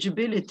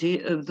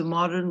Illegibility of the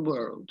Modern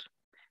World,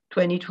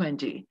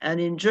 2020. And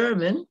in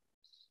German,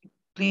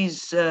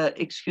 please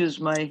excuse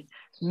my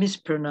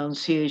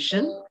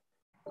mispronunciation,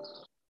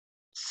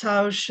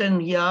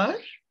 Sachsenmaier.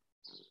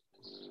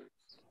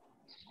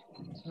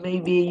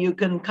 Maybe you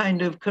can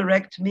kind of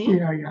correct me.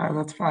 Yeah,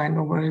 that's fine.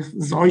 No worries.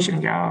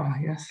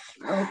 Sachsenmaier, yes.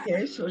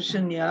 Okay,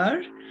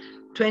 Sachsenmaier,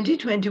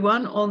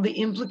 2021, on the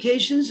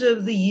implications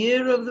of the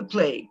year of the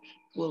plague.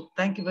 Well,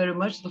 thank you very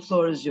much. The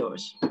floor is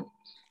yours.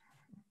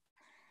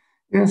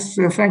 Yes,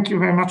 thank you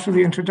very much for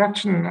the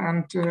introduction,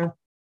 and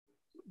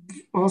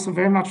also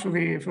very much for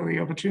the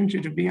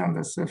opportunity to be on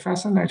this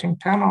fascinating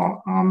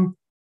panel.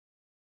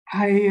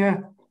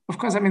 Of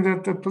course, I mean,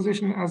 the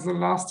position as the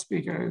last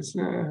speaker is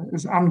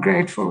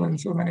ungrateful in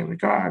so many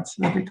regards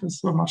because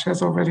so much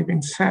has already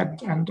been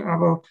said, and I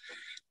will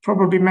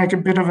probably make a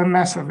bit of a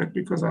mess of it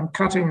because I'm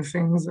cutting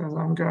things as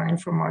I'm going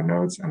from my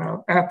notes, and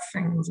I'll add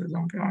things as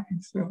I'm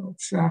going. So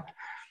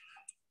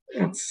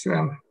it's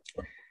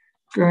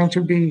going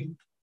to be,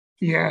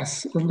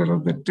 yes, a little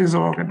bit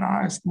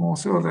disorganized, more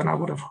so than I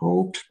would have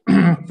hoped,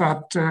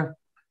 but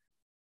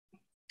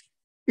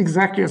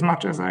exactly as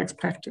much as I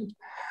expected.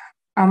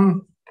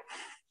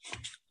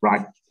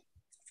 Right.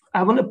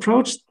 I will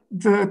approach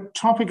the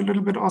topic a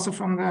little bit also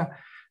from the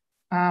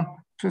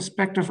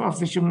perspective of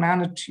the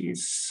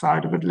humanities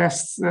side of it,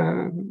 less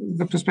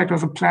the perspective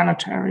of the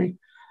planetary.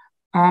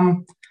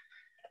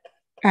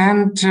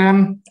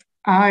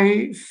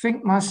 I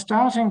think my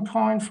starting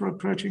point for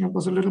approaching it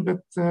was a little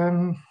bit,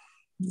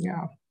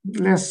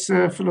 less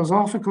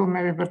philosophical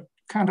maybe, but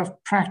kind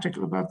of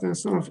practical about the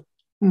sort of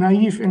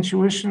naive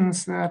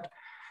intuitions that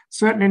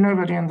certainly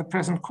nobody in the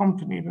present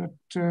company,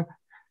 but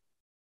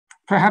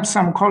perhaps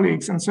some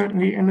colleagues, and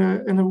certainly in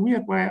a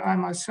weird way I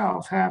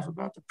myself have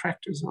about the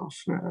practice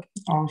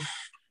of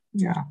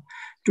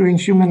doing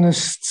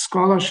humanist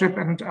scholarship,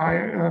 and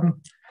I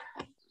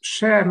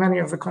share many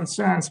of the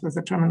concerns with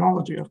the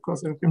terminology, of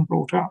course, that have been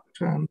brought up,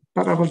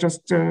 but I will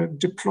just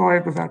deploy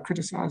it without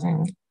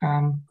criticizing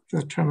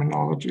the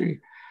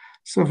terminology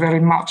so very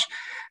much.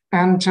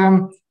 And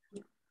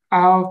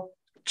I'll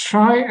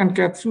try and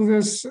get through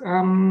this.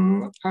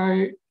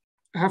 I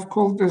have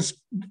called this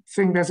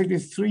thing basically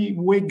 3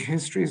 Whig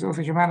histories of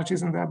the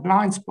humanities and their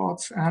blind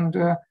spots, and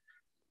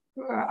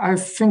I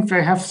think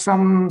they have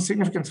some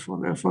significance for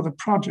the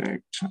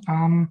project.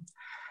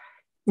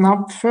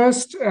 Now,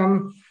 first,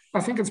 I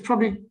think it's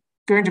probably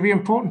going to be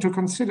important to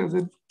consider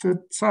the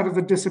side of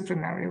the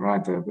disciplinary,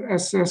 right?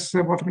 As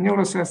what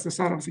Mignolo says, the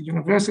side of the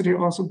university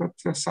also, but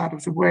the side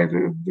of the way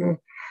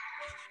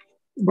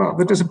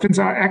the disciplines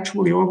are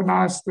actually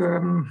organized,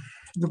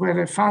 the way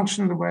they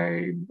function, the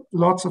way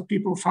lots of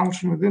people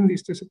function within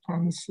these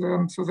disciplines.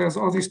 So there's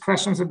all these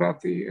questions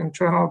about the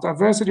internal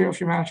diversity of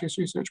humanities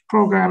research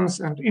programs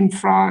and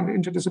infra and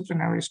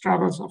interdisciplinary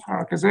struggles of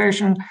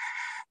hierarchization,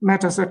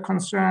 matters that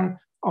concern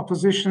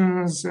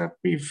oppositions that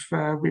we've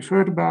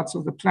heard about,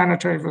 so the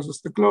planetary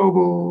versus the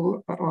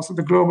global, but also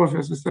the global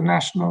versus the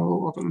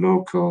national or the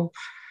local.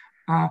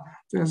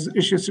 There's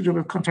issues to do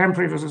with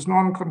contemporary versus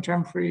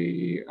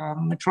non-contemporary,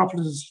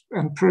 metropolis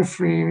and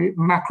periphery,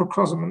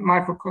 macrocosm and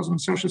microcosm,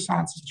 social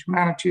sciences,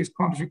 humanities,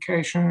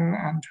 quantification,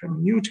 and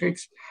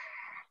hermeneutics.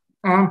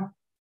 And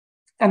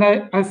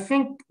I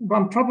think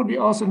one probably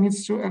also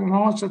needs to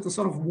acknowledge that the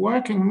sort of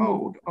working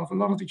mode of a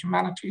lot of the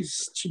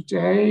humanities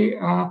today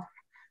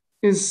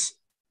is,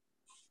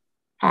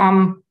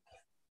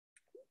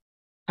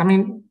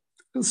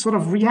 sort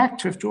of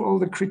reactive to all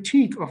the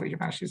critique of the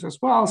humanities as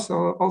well.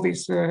 So all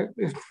these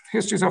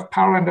histories of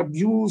power and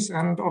abuse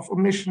and of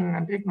omission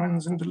and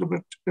ignorance and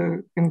deliberate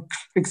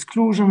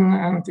exclusion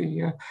and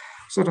the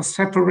sort of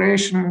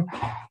separation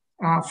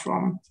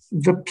from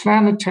the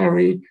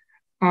planetary,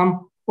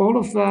 all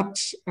of that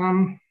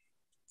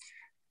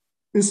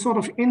is sort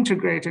of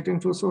integrated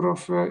into a sort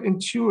of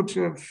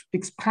intuitive,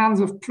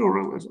 expansive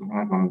pluralism,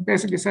 right? One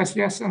basically says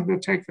yes, and we'll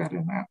take that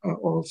in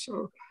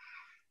also.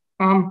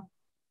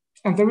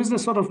 And there is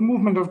this sort of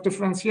movement of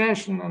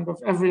differentiation and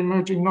of ever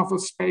emerging novel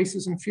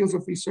spaces and fields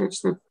of research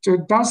that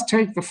does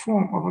take the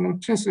form of an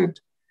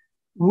implicit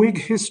Whig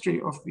history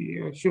of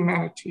the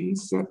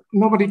humanities that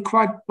nobody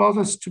quite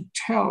bothers to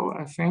tell,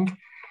 I think,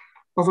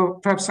 although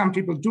perhaps some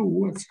people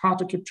do. It's hard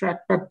to keep track,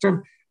 but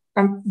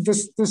and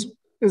this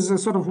is a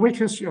sort of Whig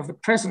history of the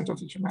present of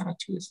the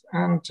humanities.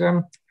 And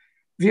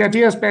the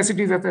idea is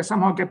basically that they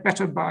somehow get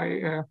better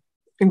by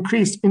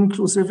increased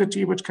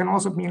inclusivity, which can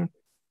also mean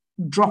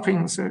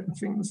dropping certain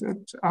things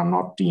that are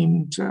not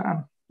deemed,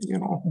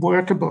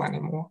 workable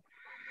anymore.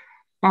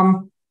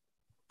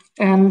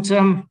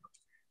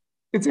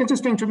 It's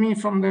interesting to me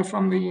from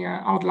the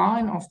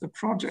outline of the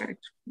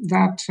project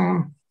that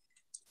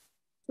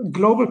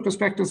global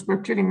perspectives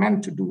were clearly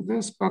meant to do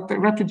this, but they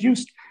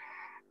reproduced,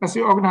 as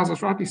the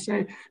organizers rightly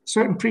say,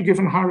 certain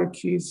pre-given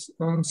hierarchies,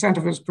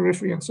 center versus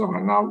periphery, and so on.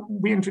 And now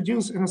we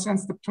introduce, in a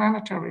sense, the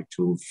planetary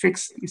to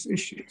fix these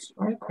issues,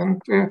 right?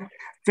 And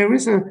there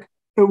is a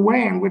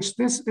way in which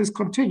this is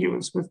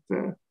contiguous with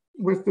the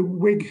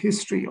Whig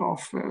history of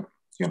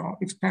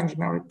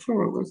expansionary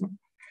pluralism.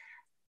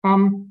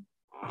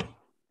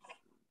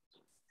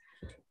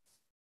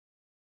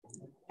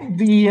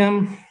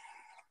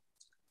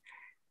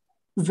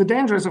 The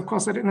danger is, of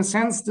course, that in a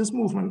sense this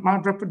movement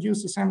might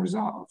reproduce the same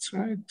results,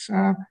 right?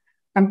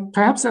 And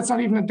perhaps that's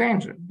not even a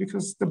danger,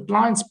 because the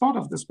blind spot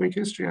of this Whig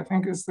history, I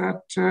think, is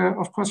that,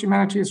 of course,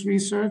 humanities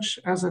research,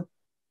 as it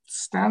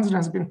stands and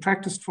has been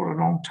practiced for a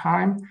long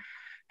time,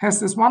 has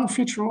this one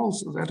feature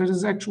also, that it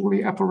is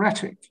actually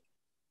apparatic.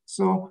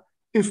 So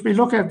if we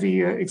look at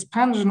the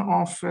expansion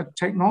of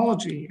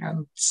technology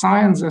and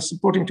science as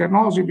supporting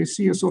technology, we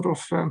see a sort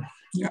of a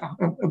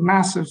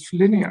massive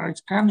linear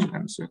expansion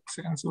in a certain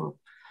sense, or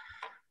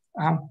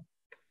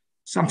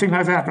something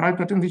like that, right?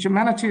 But in the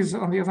humanities,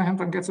 on the other hand,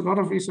 one gets a lot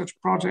of research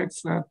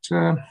projects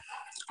that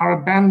are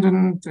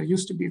abandoned. There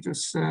used to be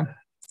this,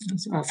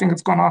 I think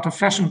it's gone out of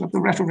fashion, but the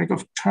rhetoric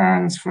of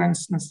turns, for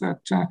instance, that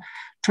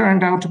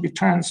turned out to be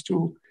turns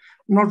to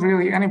not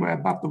really anywhere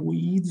but the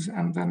weeds,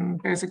 and then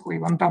basically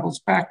one doubles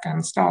back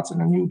and starts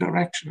in a new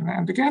direction.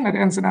 And again, it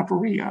ends in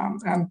aporia.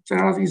 And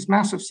there are these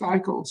massive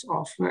cycles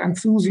of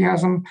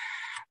enthusiasm,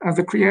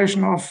 the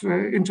creation of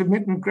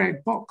intermittent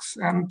great books,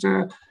 and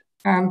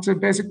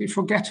basically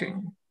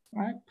forgetting,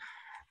 right?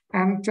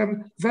 And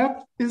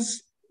that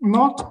is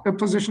not a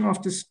position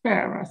of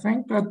despair, I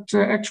think, but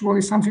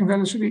actually something that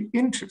is really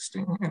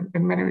interesting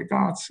in many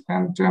regards.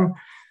 And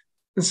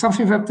it's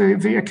something that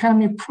the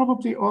Academy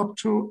probably ought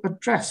to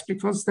address,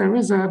 because there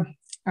is a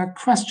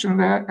question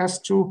there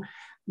as to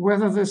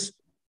whether this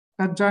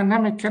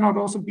dynamic cannot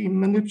also be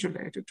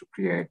manipulated to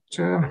create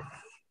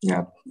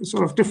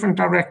sort of different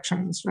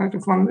directions, right?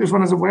 If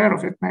one is aware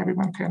of it, maybe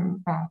one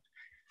can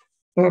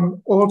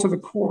alter the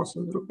course a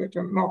little bit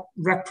and not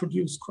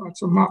reproduce quite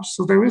so much.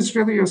 So there is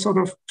really a sort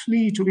of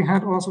plea to be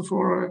had also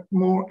for a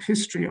more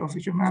history of the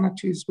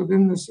humanities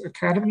within this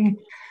academy.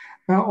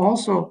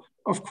 Also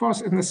of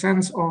course, in the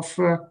sense of,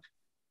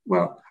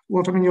 well,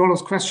 Walter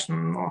Mignolo's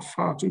question of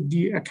how to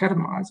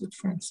de-academize it,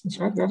 for instance,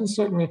 right? That is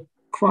certainly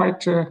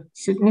quite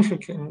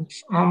significant.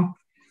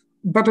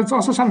 But it's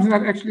also something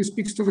that actually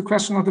speaks to the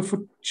question of the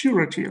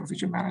futurity of the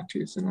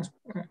humanities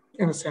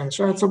in a sense,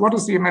 right? So what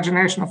is the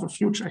imagination of the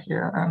future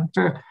here? And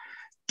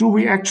do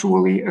we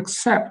actually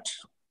accept,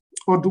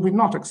 or do we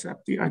not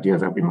accept, the idea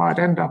that we might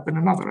end up in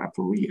another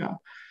aporia?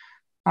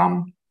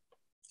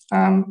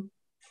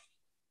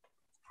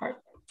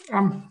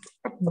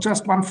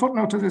 Just one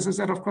footnote to this is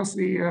that, of course,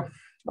 the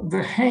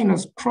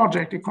heinous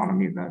project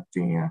economy that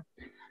the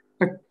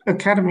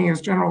academy is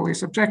generally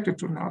subjected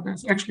to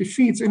nowadays actually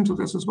feeds into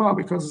this as well,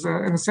 because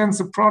in a sense,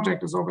 the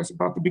project is always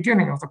about the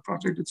beginning of the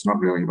project. It's not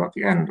really about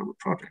the end of the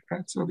project,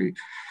 right? So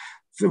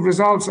the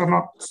results are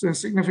not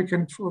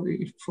significant for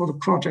the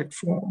project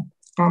form.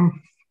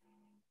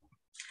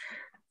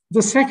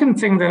 The second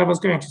thing that I was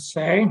going to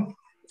say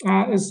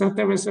is that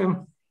there is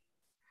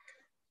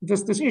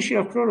this issue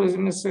of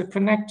pluralism is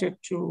connected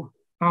to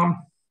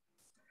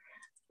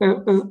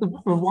a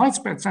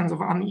widespread sense of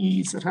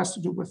unease that has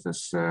to do with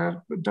this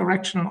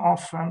direction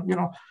of,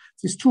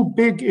 these two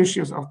big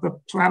issues of the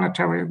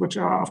planetary, which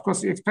are, of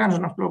course, the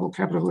expansion of global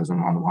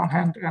capitalism on the one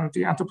hand and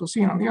the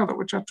Anthropocene on the other,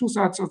 which are two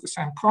sides of the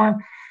same coin.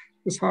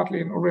 There's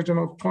hardly an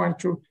original point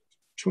to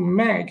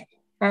make.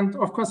 And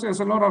of course, there's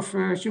a lot of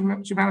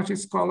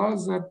humanities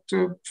scholars that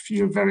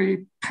feel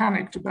very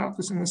panicked about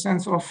this in the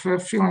sense of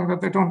feeling that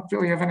they don't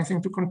really have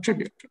anything to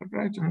contribute,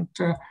 right? And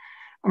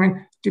I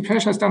mean,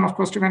 Depeche has done, of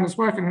course, tremendous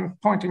work in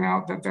pointing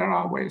out that there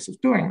are ways of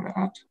doing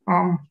that.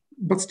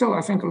 But still,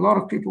 I think a lot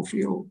of people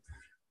feel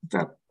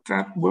that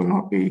that will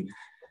not be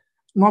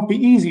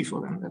easy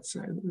for them, let's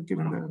say,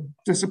 given the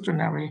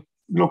disciplinary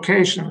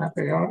location that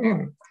they are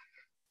in.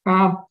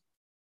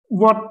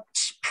 What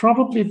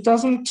probably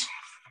doesn't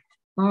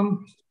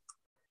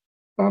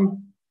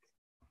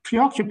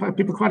preoccupy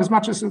people quite as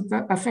much as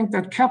that I think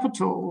that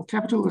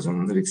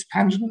capitalism, that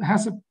expansion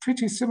has a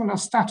pretty similar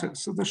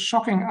status. So the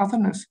shocking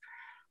otherness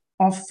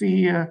of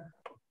the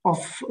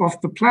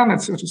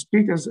planet, so to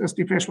speak, as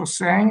Depeche was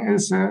saying,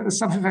 is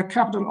something that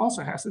capital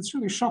also has. It's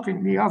really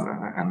shocking the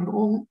other, and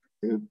all.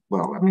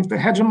 Well, I mean, the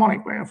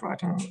hegemonic way of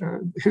writing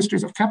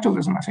histories of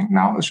capitalism, I think,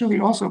 now is really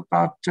also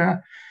about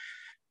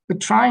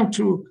trying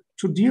to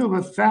deal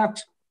with that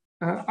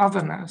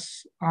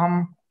otherness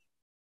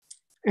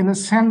in a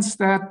sense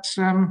that,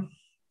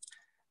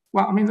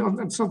 well, I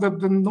mean, so that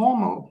the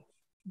normal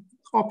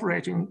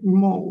operating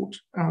mode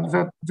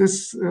that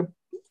this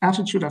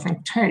attitude, I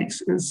think,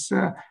 takes is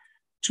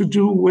to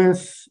do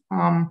with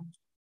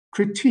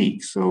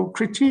critique. So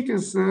critique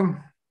is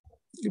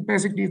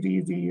basically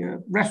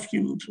the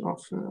refuge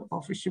of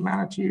the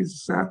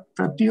humanities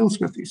that deals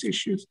with these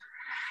issues.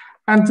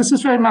 And this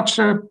is very much,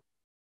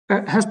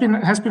 has been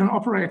an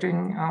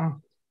operating,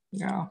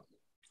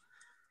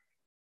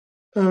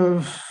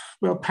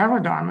 well,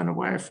 paradigm in a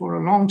way for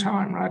a long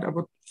time, right? I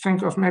would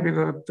think of maybe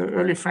the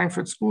early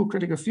Frankfurt School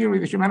critical theory.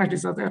 The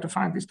humanities are there to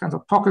find these kinds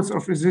of pockets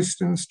of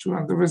resistance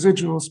to the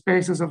residual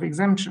spaces of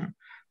exemption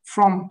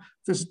from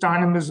this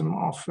dynamism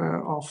of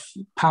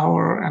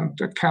power and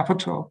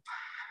capital.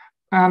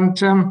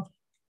 And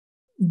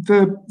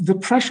the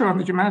pressure on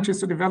the humanities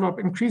to develop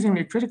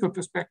increasingly critical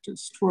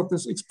perspectives toward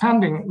this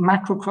expanding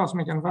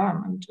macrocosmic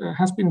environment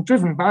has been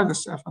driven by the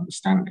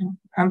self-understanding.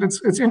 And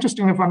it's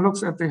interesting if one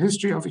looks at the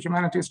history of the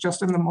humanities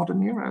just in the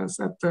modern era, is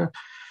that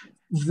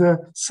the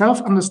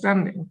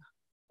self-understanding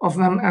of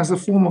them as a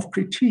form of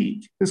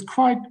critique is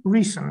quite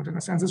recent in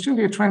a sense. It's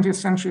really a 20th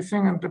century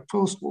thing and the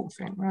post-war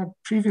thing. Right?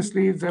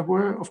 Previously, there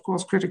were, of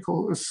course,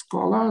 critical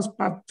scholars,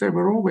 but they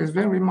were always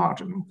very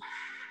marginal.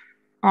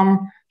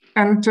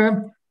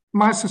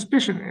 My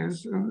suspicion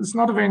is, it's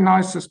not a very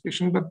nice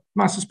suspicion, but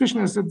my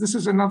suspicion is that this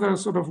is another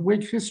sort of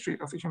Whig history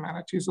of the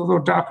humanities, although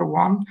darker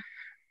one,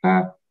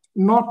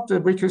 not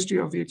the Whig history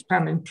of the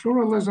expanding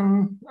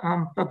pluralism,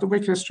 but the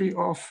Whig history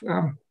of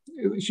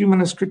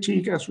humanist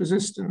critique as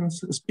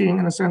resistance, as being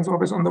in a sense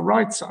always on the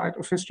right side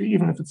of history,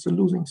 even if it's the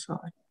losing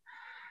side.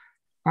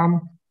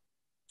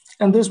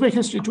 And this Whig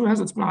history too has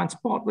its blind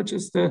spot, which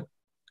is the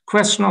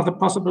question of the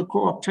possible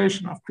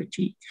co-optation of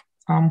critique.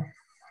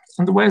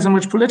 And the ways in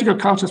which political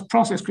cultures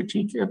process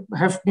critique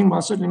have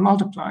meanwhile certainly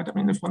multiplied. I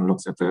mean, if one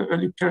looks at the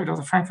early period of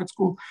the Frankfurt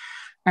School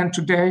and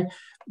today,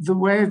 the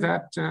way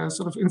that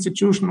sort of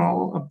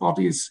institutional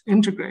bodies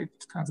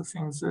integrate kinds of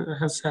things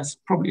has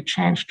probably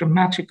changed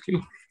dramatically.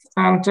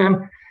 And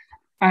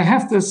I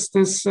have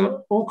this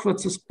awkward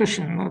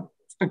suspicion that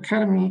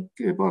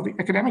the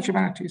academic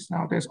humanities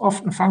nowadays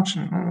often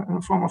function in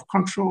a form of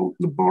controlled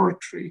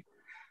laboratory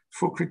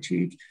for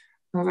critique.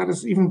 That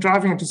is even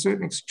driving it to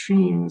certain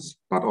extremes,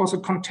 but also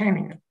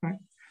containing it,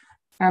 right?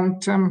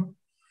 And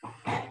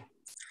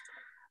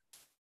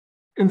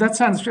in that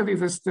sense, really,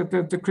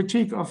 the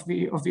critique of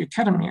the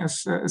academy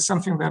is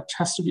something that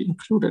has to be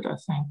included, I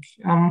think.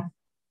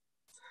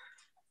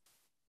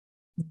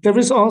 There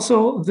is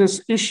also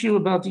this issue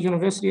about the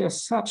university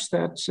as such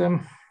that,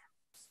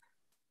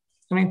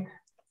 I mean,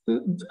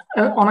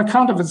 on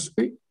account of its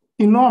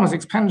enormous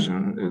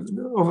expansion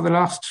over the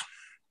last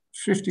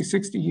 50,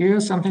 60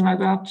 years, something like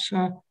that,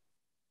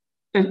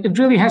 it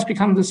really has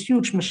become this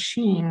huge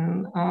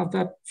machine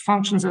that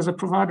functions as a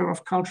provider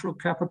of cultural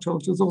capital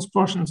to those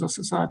portions of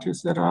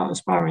societies that are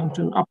aspiring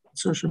to upward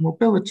social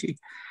mobility.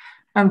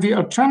 And the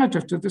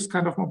alternative to this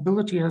kind of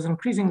mobility has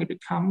increasingly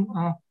become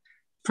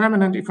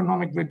permanent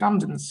economic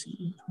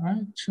redundancy,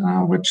 right?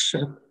 Which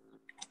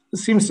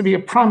seems to be a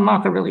prime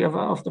marker really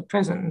of the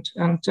present.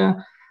 And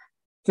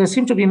there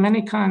seem to be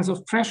many kinds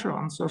of pressure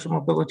on social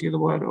mobility the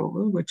world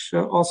over, which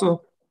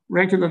also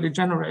regularly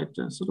generate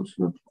sort of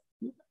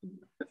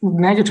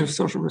negative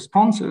social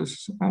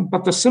responses,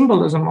 but the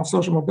symbolism of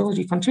social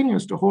mobility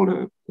continues to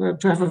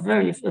have a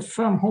very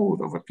firm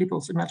hold over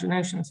people's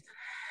imaginations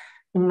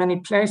in many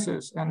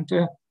places. And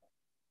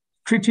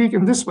critique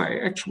in this way,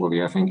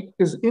 actually, I think,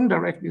 is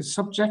indirectly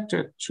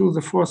subjected to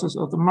the forces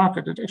of the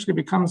market. It actually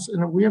becomes,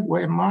 in a weird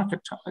way,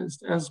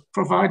 marketized as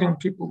providing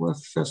people with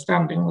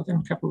standing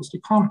within capitalist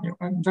economy.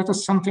 And that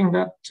is something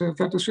that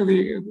is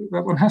really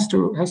that one has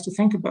to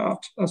think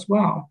about as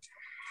well.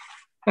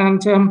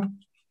 And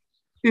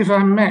if I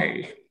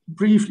may,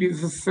 briefly,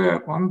 the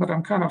third one, but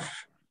I'm kind of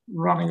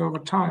running over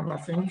time, I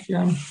think.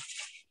 You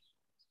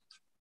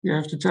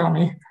have to tell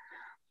me.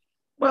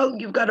 Well,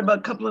 you've got about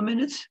a couple of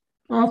minutes.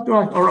 Oh,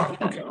 right. All right.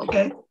 Okay.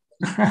 Okay. In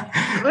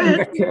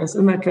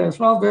that case,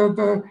 well,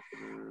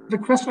 the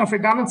question of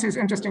redundancy is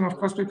interesting, of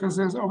course, because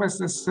there's always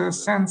this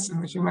sense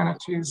in the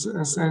humanities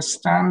as a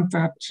stand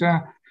that,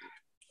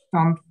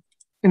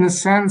 in a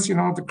sense,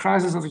 the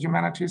crisis of the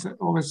humanities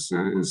always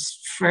is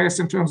phrased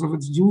in terms of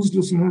its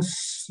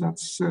uselessness.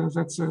 That's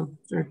a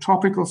very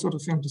topical sort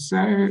of thing to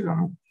say,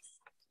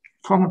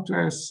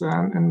 commonplace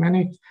in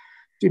many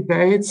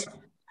debates.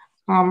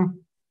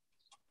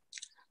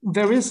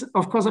 There is,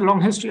 of course, a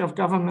long history of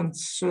government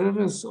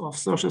service of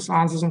social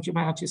sciences and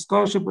humanities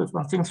scholarship, with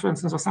one thinks, for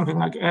instance, of something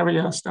like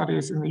area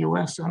studies in the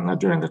US and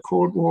during the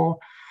Cold War.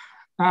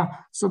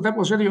 So that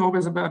was really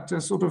always about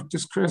sort of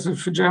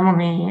discursive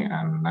hegemony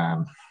and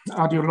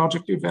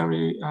ideologically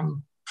very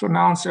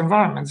pronounced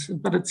environments.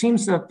 But it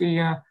seems that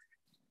the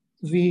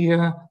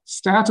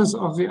status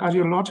of the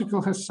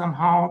ideological has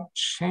somehow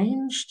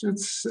changed.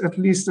 It's at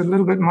least a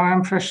little bit my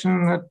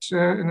impression that,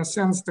 in a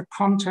sense, the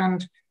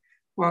content,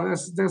 well,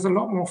 there's a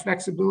lot more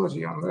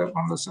flexibility on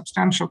the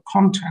substantial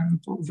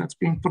content that's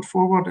being put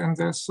forward, and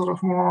there's sort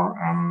of more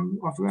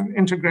of an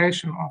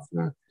integration of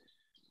the,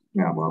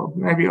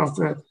 maybe of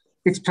the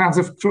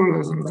expansive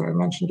pluralism that I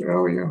mentioned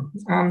earlier.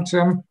 And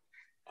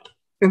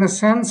in a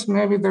sense,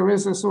 maybe there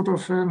is a sort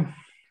of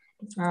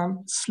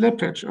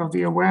slippage of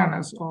the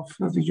awareness of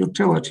the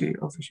utility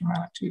of the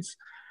humanities,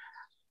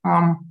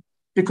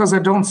 because they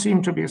don't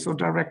seem to be so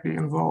directly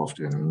involved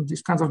in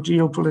these kinds of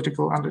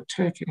geopolitical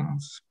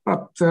undertakings.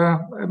 But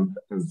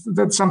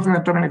that's something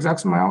that Dominic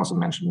Sachsenmaier also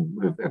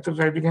mentioned at the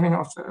very beginning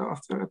of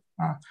the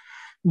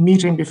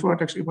meeting before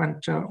it actually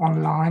went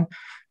online,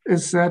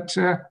 is that,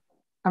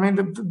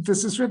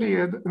 this is really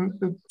a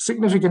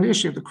significant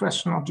issue, the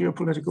question of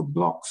geopolitical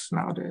blocks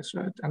nowadays,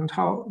 right? And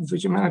how the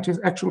humanities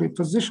actually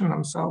position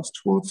themselves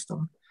towards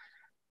them.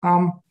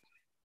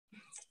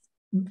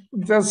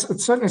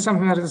 It's certainly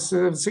something that is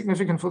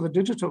significant for the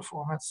digital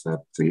formats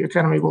that the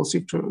Academy will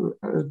seek to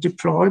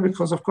deploy,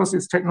 because of course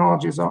these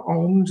technologies are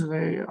owned,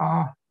 they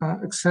are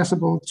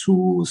accessible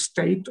to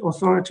state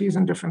authorities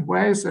in different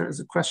ways. There is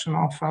a question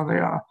of how they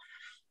are,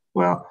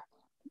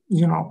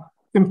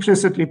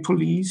 implicitly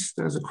policed.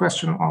 There's a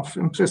question of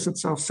implicit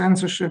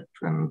self-censorship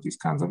and these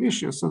kinds of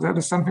issues. So that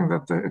is something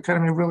that the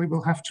Academy really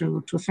will have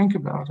to think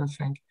about, I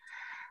think.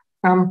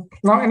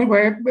 Now,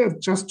 anyway,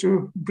 just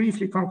to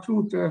briefly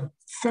conclude, the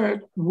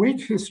third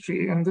weak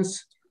history in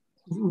this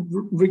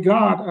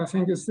regard, I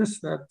think, is this,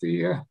 that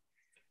the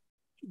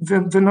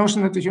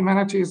notion that the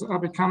humanities are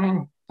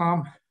becoming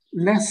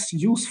less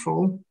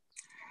useful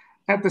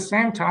at the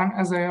same time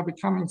as they are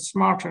becoming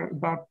smarter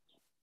about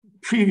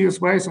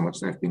previous ways in which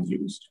they've been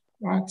used,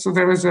 right? So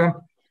there is a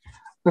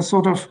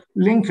sort of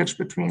linkage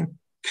between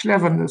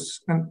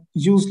cleverness and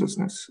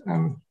uselessness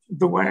and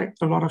the way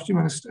a lot of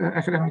humanist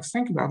academics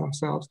think about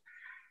themselves.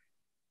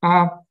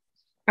 I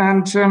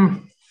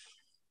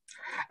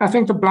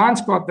think the blind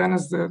spot then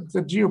is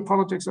the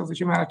geopolitics of the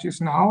humanities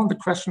now, and the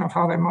question of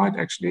how they might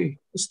actually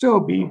still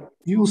be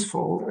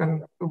useful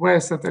in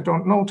ways that they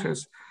don't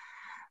notice.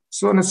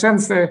 So in a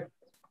sense, they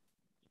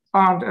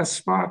aren't as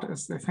smart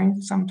as they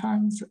think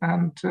sometimes,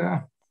 and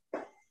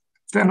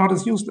they're not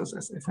as useless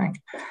as they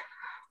think.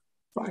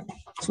 Right.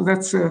 So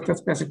that's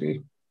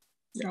basically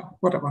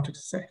what I wanted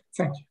to say.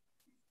 Thank you.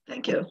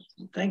 Thank you.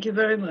 Thank you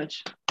very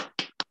much.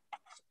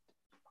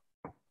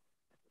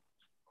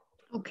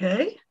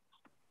 Okay.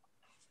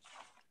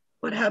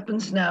 What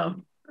happens now?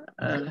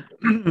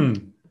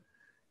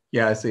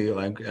 Yeah, I see.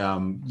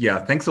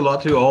 Thanks a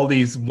lot to all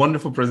these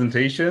wonderful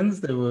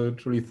presentations. They were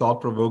truly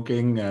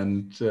thought-provoking,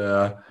 and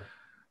so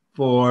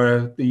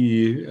I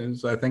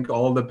thank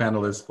all the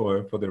panelists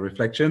for their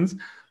reflections.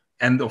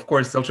 and of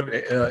course,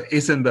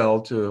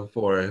 Isabel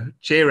for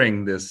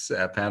chairing this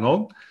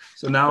panel.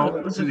 So now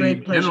it was to a the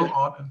great pleasure.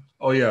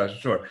 oh yeah,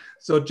 sure.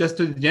 So just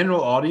to the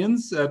general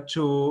audience,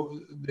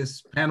 to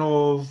this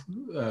panel,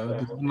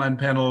 this online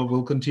panel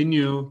will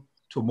continue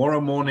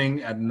tomorrow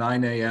morning at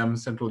 9 a.m.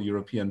 Central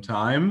European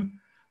Time.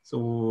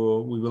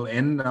 So we will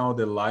end now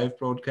the live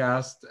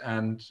broadcast,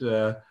 and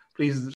please